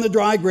 pour it on the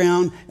dry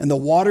ground, and the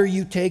water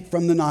you take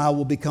from the Nile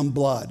will become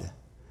blood.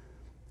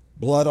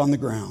 Blood on the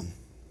ground.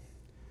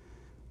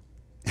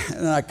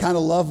 And I kind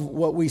of love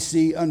what we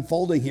see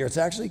unfolding here. It's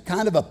actually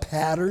kind of a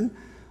pattern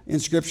in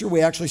Scripture.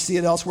 We actually see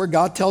it elsewhere.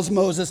 God tells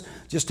Moses,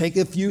 just take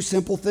a few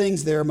simple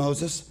things there,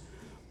 Moses.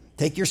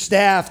 Take your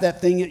staff, that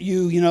thing that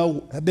you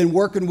have been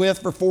working with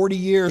for 40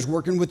 years,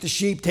 working with the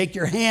sheep. Take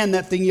your hand,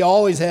 that thing you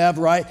always have,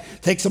 right?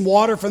 Take some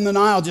water from the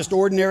Nile, just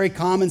ordinary,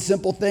 common,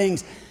 simple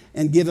things,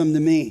 and give them to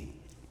me.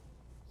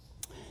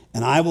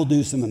 And I will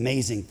do some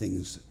amazing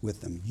things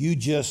with them. You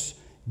just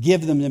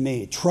give them to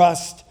me.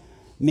 Trust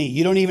me.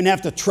 You don't even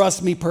have to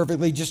trust me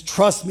perfectly. Just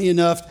trust me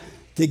enough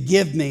to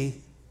give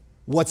me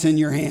what's in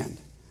your hand.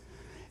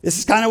 This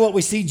is kind of what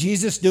we see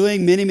Jesus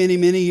doing many, many,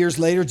 many years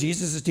later.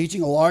 Jesus is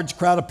teaching a large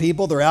crowd of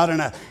people. They're out in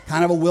a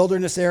kind of a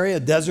wilderness area, a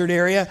desert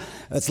area.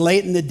 It's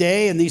late in the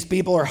day, and these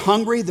people are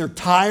hungry. They're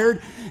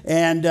tired.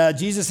 And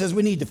Jesus says,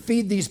 we need to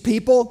feed these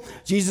people.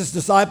 Jesus'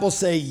 disciples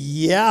say,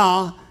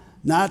 yeah,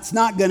 that's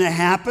not going to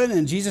happen.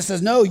 And Jesus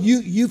says, no,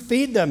 you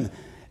feed them.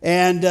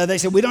 And they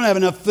said, we don't have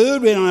enough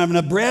food. We don't have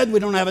enough bread.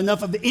 We don't have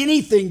enough of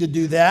anything to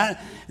do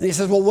that. And he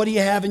says, well, what do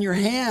you have in your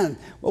hand?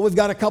 Well, we've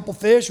got a couple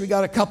fish. We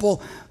got a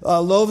couple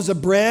loaves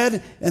of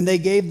bread. And they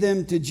gave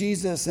them to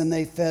Jesus, and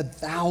they fed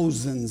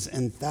thousands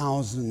and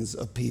thousands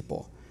of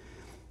people.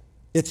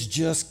 It's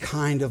just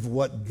kind of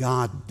what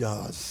God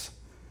does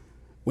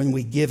when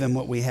we give him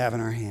what we have in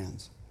our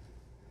hands.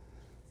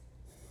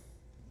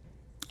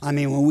 I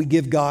mean, when we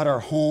give God our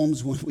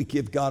homes, when we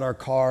give God our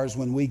cars,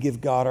 when we give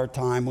God our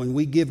time, when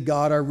we give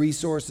God our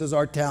resources,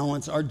 our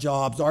talents, our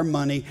jobs, our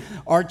money,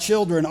 our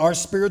children, our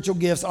spiritual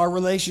gifts, our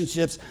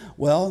relationships,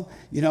 well,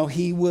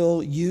 he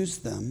will use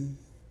them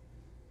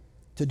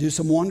to do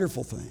some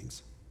wonderful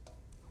things.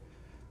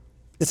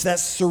 It's that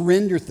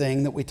surrender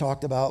thing that we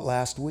talked about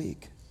last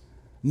week.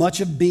 Much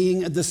of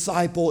being a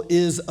disciple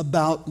is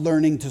about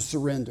learning to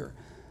surrender.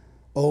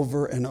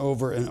 Over and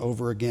over and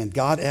over again.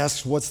 God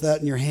asks, what's that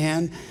in your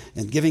hand?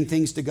 And giving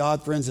things to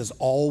God, friends, is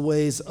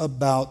always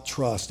about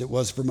trust. It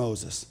was for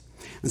Moses.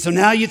 And so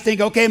now you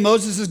think, okay,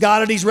 Moses has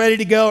got it. He's ready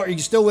to go. Are you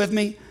still with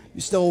me?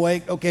 You still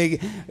awake? Okay,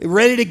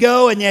 ready to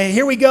go. And yeah,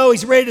 here we go.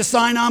 He's ready to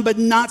sign on, but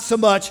not so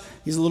much.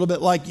 He's a little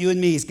bit like you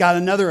and me. He's got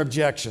another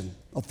objection,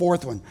 a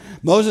fourth one.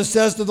 Moses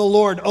says to the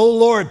Lord, "Oh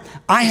Lord,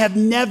 I have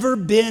never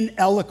been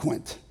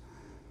eloquent.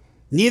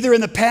 Neither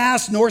in the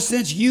past nor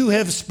since you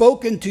have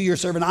spoken to your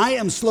servant. I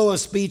am slow of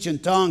speech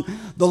and tongue."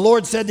 The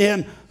Lord said to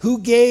him, "Who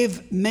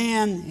gave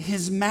man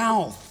his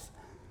mouth?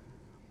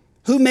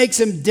 Who makes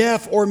him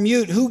deaf or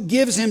mute? Who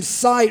gives him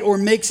sight or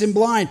makes him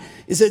blind?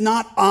 Is it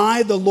not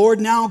I, the Lord?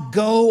 Now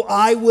go,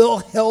 I will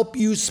help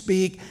you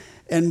speak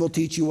and will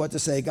teach you what to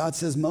say." God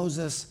says,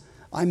 Moses,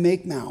 I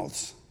make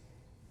mouths.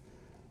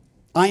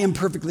 I am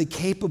perfectly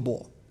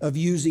capable of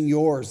using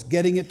yours,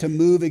 getting it to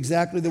move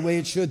exactly the way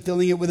it should,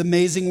 filling it with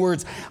amazing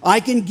words.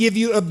 I can give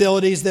you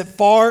abilities that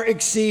far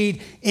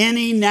exceed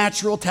any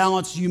natural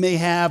talents you may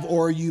have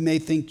or you may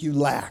think you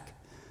lack.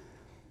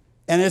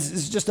 And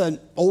it's just an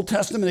Old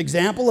Testament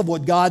example of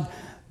what God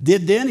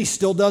did then. He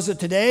still does it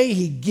today.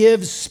 He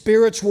gives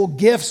spiritual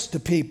gifts to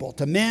people,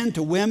 to men,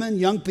 to women,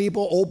 young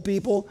people, old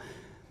people.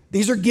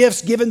 These are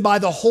gifts given by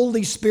the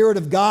Holy Spirit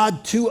of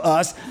God to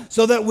us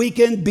so that we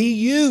can be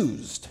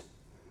used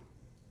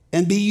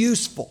and be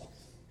useful.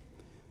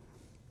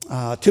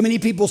 Too many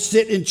people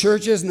sit in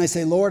churches and they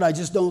say, Lord, I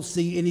just don't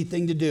see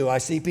anything to do. I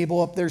see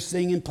people up there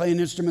singing, playing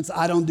instruments.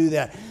 I don't do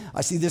that.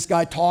 I see this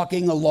guy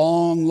talking a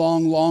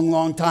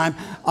long time.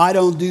 I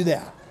don't do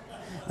that.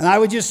 And I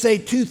would just say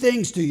two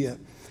things to you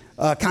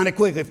kind of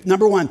quickly.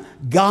 Number one,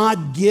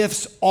 God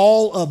gifts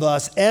all of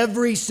us,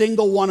 every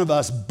single one of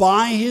us,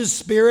 by his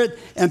Spirit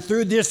and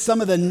through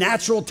some of the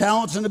natural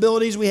talents and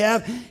abilities we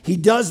have. He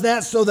does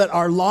that so that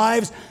our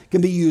lives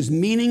can be used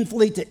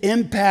meaningfully to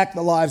impact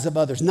the lives of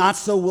others, not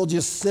so we'll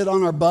just sit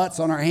on our butts,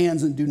 on our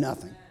hands, and do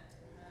nothing.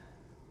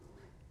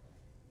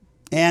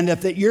 And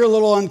if you're a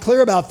little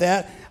unclear about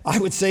that, I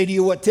would say to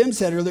you what Tim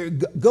said earlier,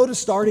 go to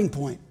Starting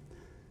Point.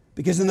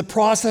 Because in the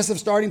process of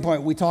Starting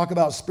Point, we talk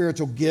about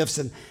spiritual gifts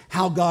and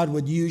how God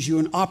would use you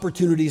and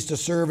opportunities to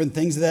serve and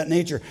things of that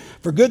nature.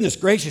 For goodness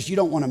gracious, you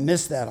don't want to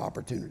miss that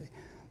opportunity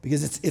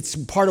because it's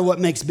part of what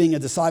makes being a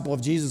disciple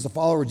of Jesus, a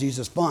follower of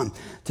Jesus, fun.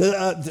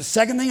 The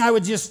second thing I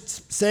would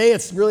just say,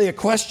 it's really a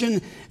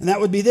question, and that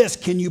would be this.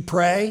 Can you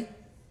pray?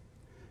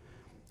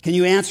 Can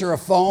you answer a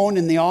phone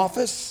in the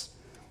office?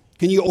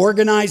 Can you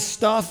organize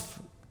stuff?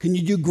 Can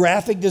you do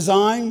graphic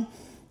design?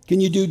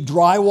 Can you do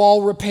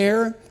drywall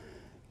repair?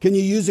 Can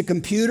you use a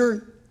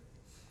computer?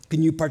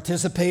 Can you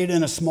participate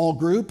in a small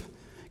group?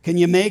 Can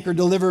you make or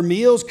deliver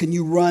meals? Can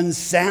you run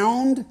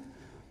sound?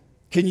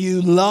 Can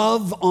you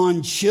love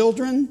on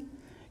children?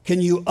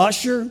 Can you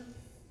usher?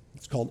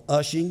 It's called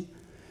ushing.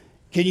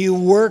 Can you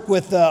work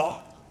with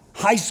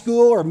high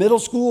school or middle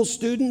school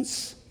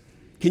students?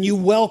 Can you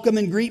welcome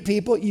and greet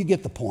people? You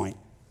get the point.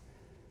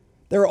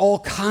 There are all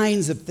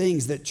kinds of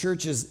things that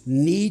churches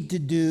need to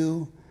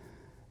do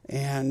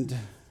and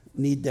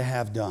need to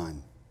have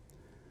done.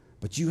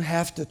 But you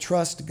have to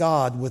trust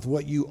God with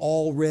what you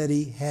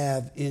already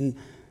have in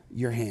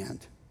your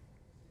hand.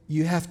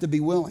 You have to be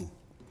willing.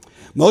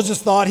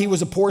 Moses thought he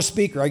was a poor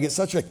speaker. I get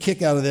such a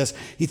kick out of this.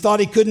 He thought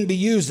he couldn't be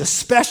used,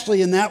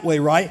 especially in that way,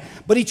 right?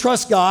 But he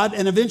trusts God,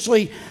 and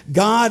eventually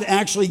God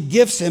actually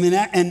gifts him.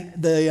 And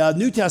the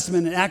New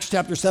Testament, in Acts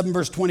chapter 7,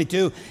 verse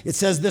 22, it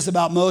says this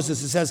about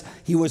Moses. It says,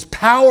 he was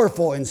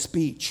powerful in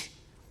speech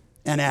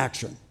and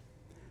action.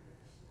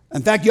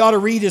 In fact, you ought to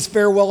read his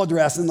farewell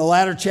address in the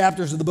latter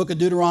chapters of the book of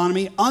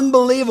Deuteronomy.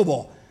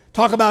 Unbelievable.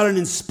 Talk about an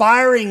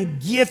inspiring,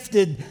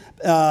 gifted,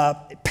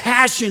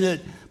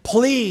 passionate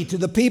plea to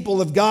the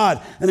people of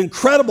God. An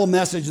incredible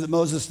message that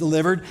Moses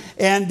delivered.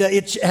 And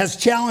it has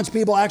challenged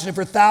people actually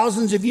for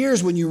thousands of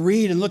years when you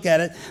read and look at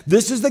it.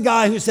 This is the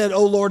guy who said,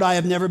 "Oh Lord, I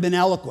have never been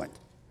eloquent."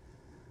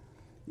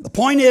 The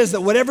point is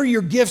that whatever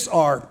your gifts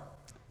are,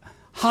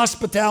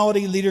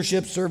 hospitality,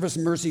 leadership, service,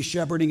 mercy,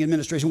 shepherding,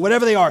 administration,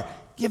 whatever they are,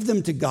 give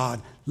them to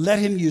God. Let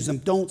him use them.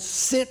 Don't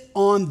sit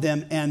on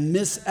them and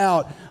miss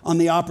out on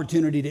the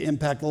opportunity to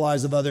impact the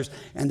lives of others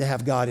and to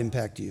have God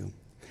impact you.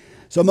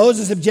 So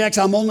Moses objects,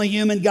 "I'm only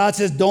human." God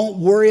says, "Don't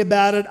worry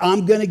about it.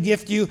 I'm going to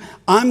gift you.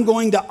 I'm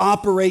going to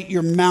operate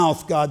your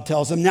mouth," God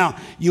tells him. Now,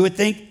 you would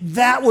think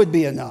that would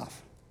be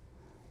enough.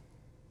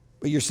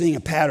 But you're seeing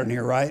a pattern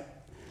here, right?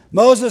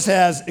 Moses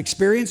has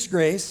experienced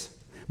grace.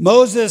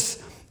 Moses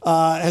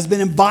has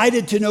been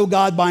invited to know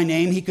God by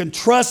name. He can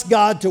trust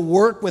God to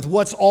work with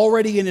what's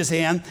already in his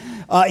hand.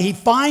 He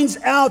finds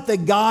out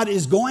that God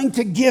is going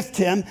to gift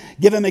him,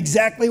 give him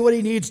exactly what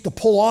he needs to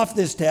pull off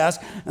this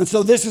task. And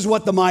so this is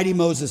what the mighty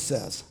Moses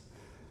says.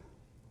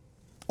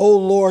 "Oh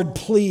Lord,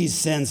 please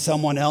send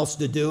someone else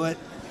to do it."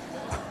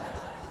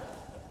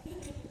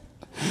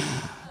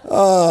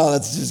 Oh,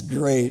 that's just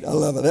great. I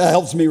love it. That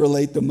helps me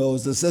relate to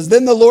Moses. It says,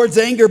 "Then the Lord's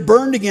anger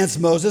burned against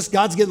Moses."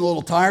 God's getting a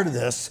little tired of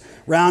this.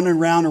 Round and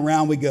round and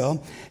round we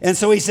go. And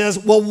so he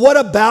says, "Well, what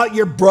about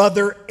your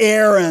brother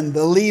Aaron,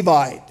 the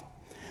Levite?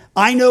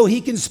 I know he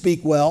can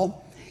speak well.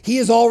 He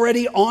is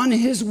already on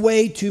his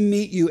way to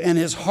meet you, and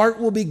his heart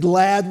will be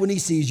glad when he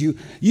sees you.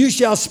 You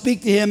shall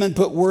speak to him and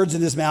put words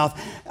in his mouth.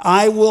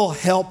 I will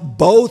help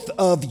both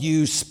of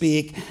you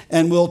speak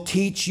and will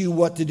teach you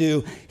what to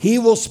do. He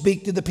will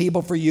speak to the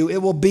people for you.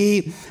 It will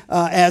be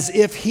as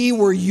if he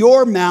were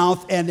your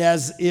mouth and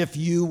as if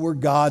you were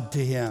God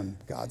to him,"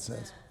 God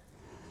says.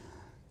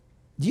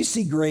 Do you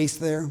see grace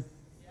there?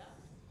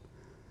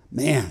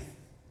 Man.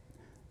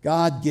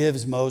 God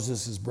gives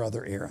Moses his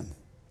brother Aaron.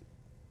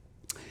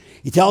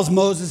 He tells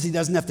Moses he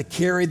doesn't have to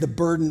carry the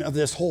burden of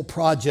this whole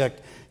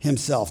project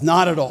himself.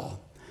 Not at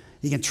all.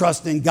 He can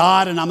trust in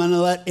God, and I'm going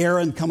to let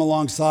Aaron come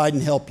alongside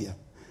and help you.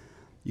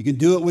 You can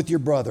do it with your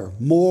brother.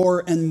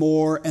 More and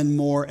more and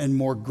more and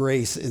more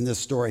grace in this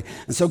story.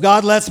 And so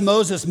God lets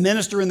Moses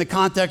minister in the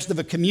context of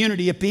a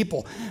community of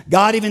people.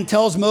 God even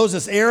tells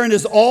Moses, Aaron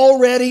is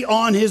already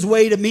on his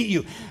way to meet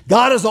you.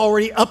 God is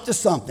already up to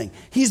something.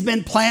 He's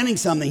been planning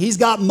something. He's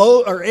got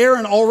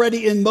Aaron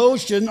already in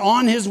motion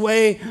on his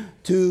way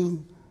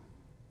to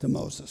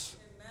Moses.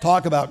 Amen.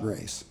 Talk about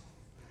grace.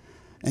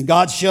 And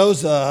God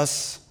shows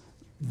us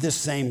this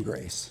same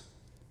grace.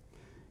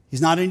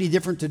 He's not any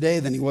different today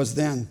than he was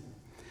then.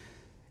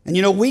 And,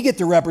 we get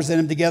to represent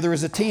him together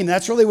as a team.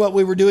 That's really what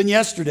we were doing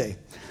yesterday.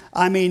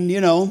 I mean,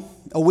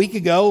 a week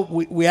ago,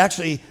 we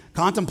actually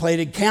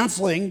contemplated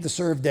canceling the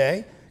serve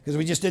day because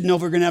we just didn't know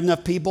if we were going to have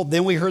enough people.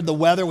 Then we heard the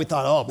weather. We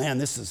thought, oh, man,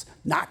 this is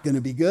not going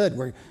to be good.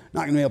 We're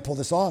not going to be able to pull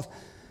this off.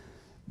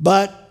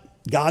 But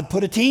God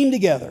put a team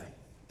together.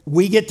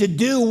 We get to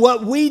do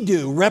what we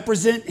do,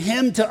 represent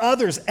him to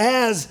others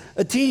as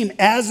a team,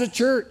 as a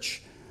church.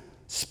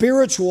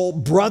 Spiritual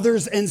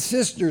brothers and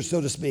sisters,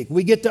 so to speak.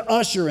 We get to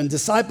usher and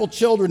disciple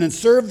children and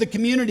serve the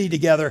community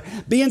together,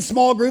 be in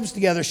small groups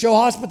together, show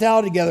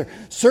hospitality together,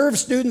 serve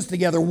students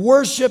together,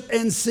 worship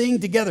and sing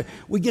together.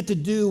 We get to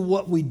do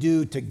what we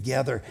do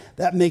together.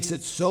 That makes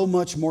it so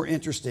much more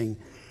interesting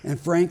and,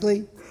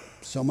 frankly,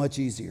 so much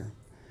easier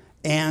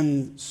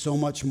and so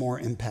much more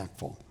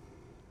impactful.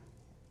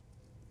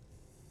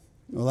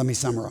 Well, let me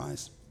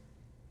summarize.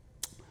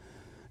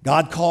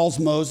 God calls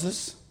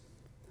Moses.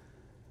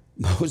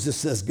 Moses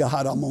says,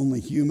 God, I'm only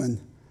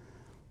human.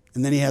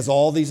 And then he has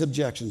all these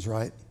objections,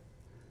 right?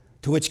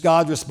 To which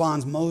God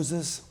responds,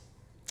 Moses,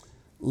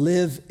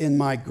 live in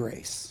my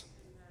grace.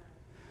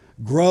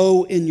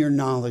 Grow in your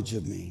knowledge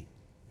of me.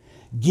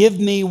 Give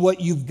me what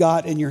you've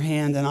got in your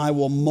hand, and I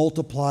will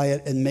multiply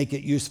it and make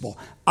it useful.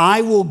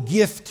 I will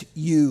gift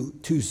you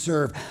to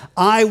serve.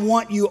 I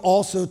want you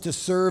also to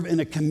serve in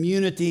a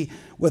community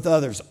with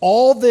others.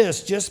 All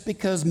this just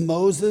because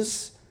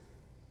Moses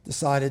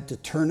decided to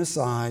turn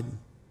aside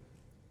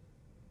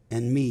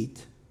and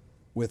meet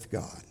with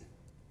God.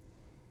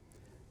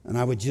 And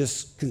I would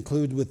just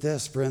conclude with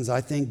this, friends.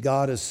 I think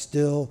God is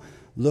still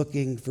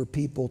looking for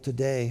people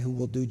today who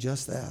will do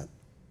just that,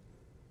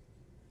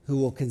 who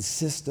will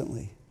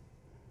consistently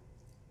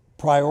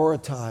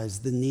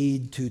prioritize the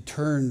need to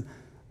turn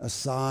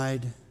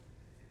aside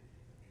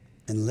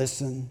and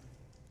listen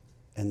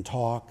and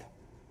talk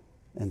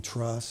and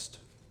trust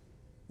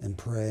and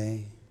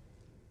pray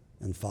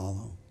and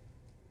follow.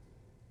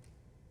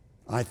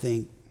 I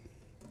think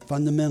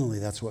fundamentally,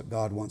 that's what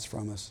God wants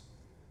from us.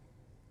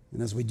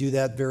 And as we do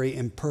that very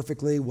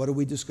imperfectly, what do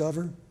we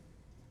discover?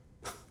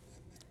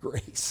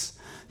 Grace,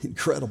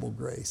 incredible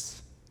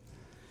grace.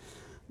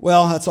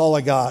 Well, that's all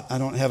I got. I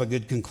don't have a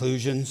good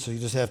conclusion, so you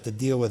just have to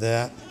deal with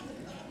that.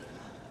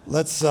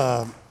 Let's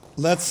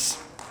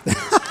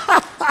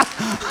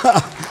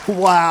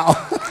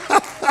wow.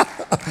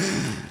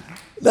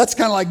 That's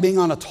kind of like being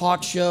on a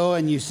talk show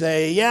and you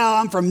say, yeah,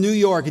 I'm from New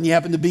York, and you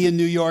happen to be in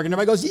New York, and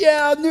everybody goes,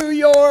 yeah, New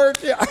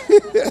York. Yeah.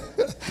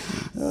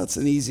 That's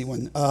an easy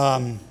one.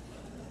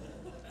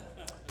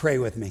 Pray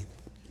with me.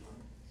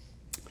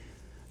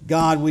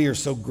 God, we are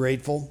so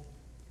grateful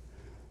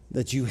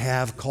that you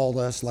have called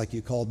us like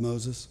you called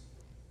Moses,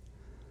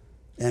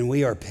 and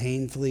we are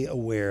painfully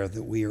aware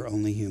that we are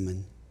only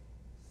human,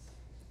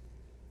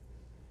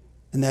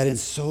 and that in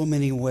so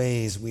many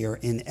ways we are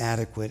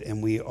inadequate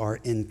and we are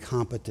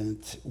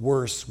incompetent.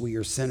 Worse, we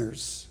are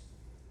sinners.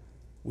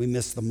 We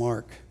miss the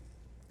mark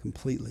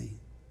completely.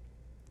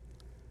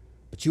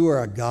 But you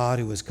are a God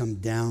who has come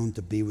down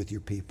to be with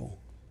your people.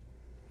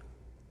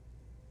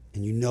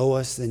 And you know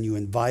us, and you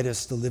invite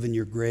us to live in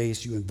your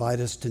grace. You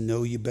invite us to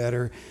know you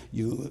better.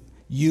 You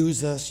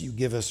use us. You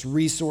give us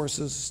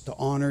resources to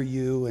honor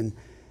you. And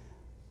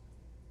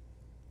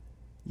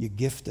you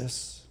gift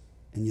us,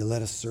 and you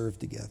let us serve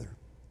together.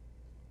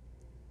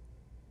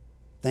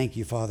 Thank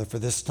you, Father, for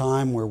this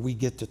time where we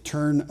get to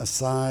turn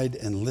aside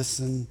and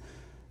listen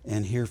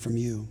and hear from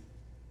you.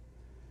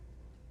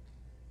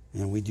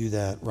 And we do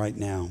that right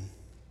now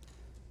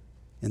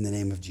in the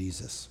name of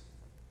Jesus.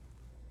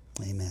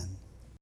 Amen.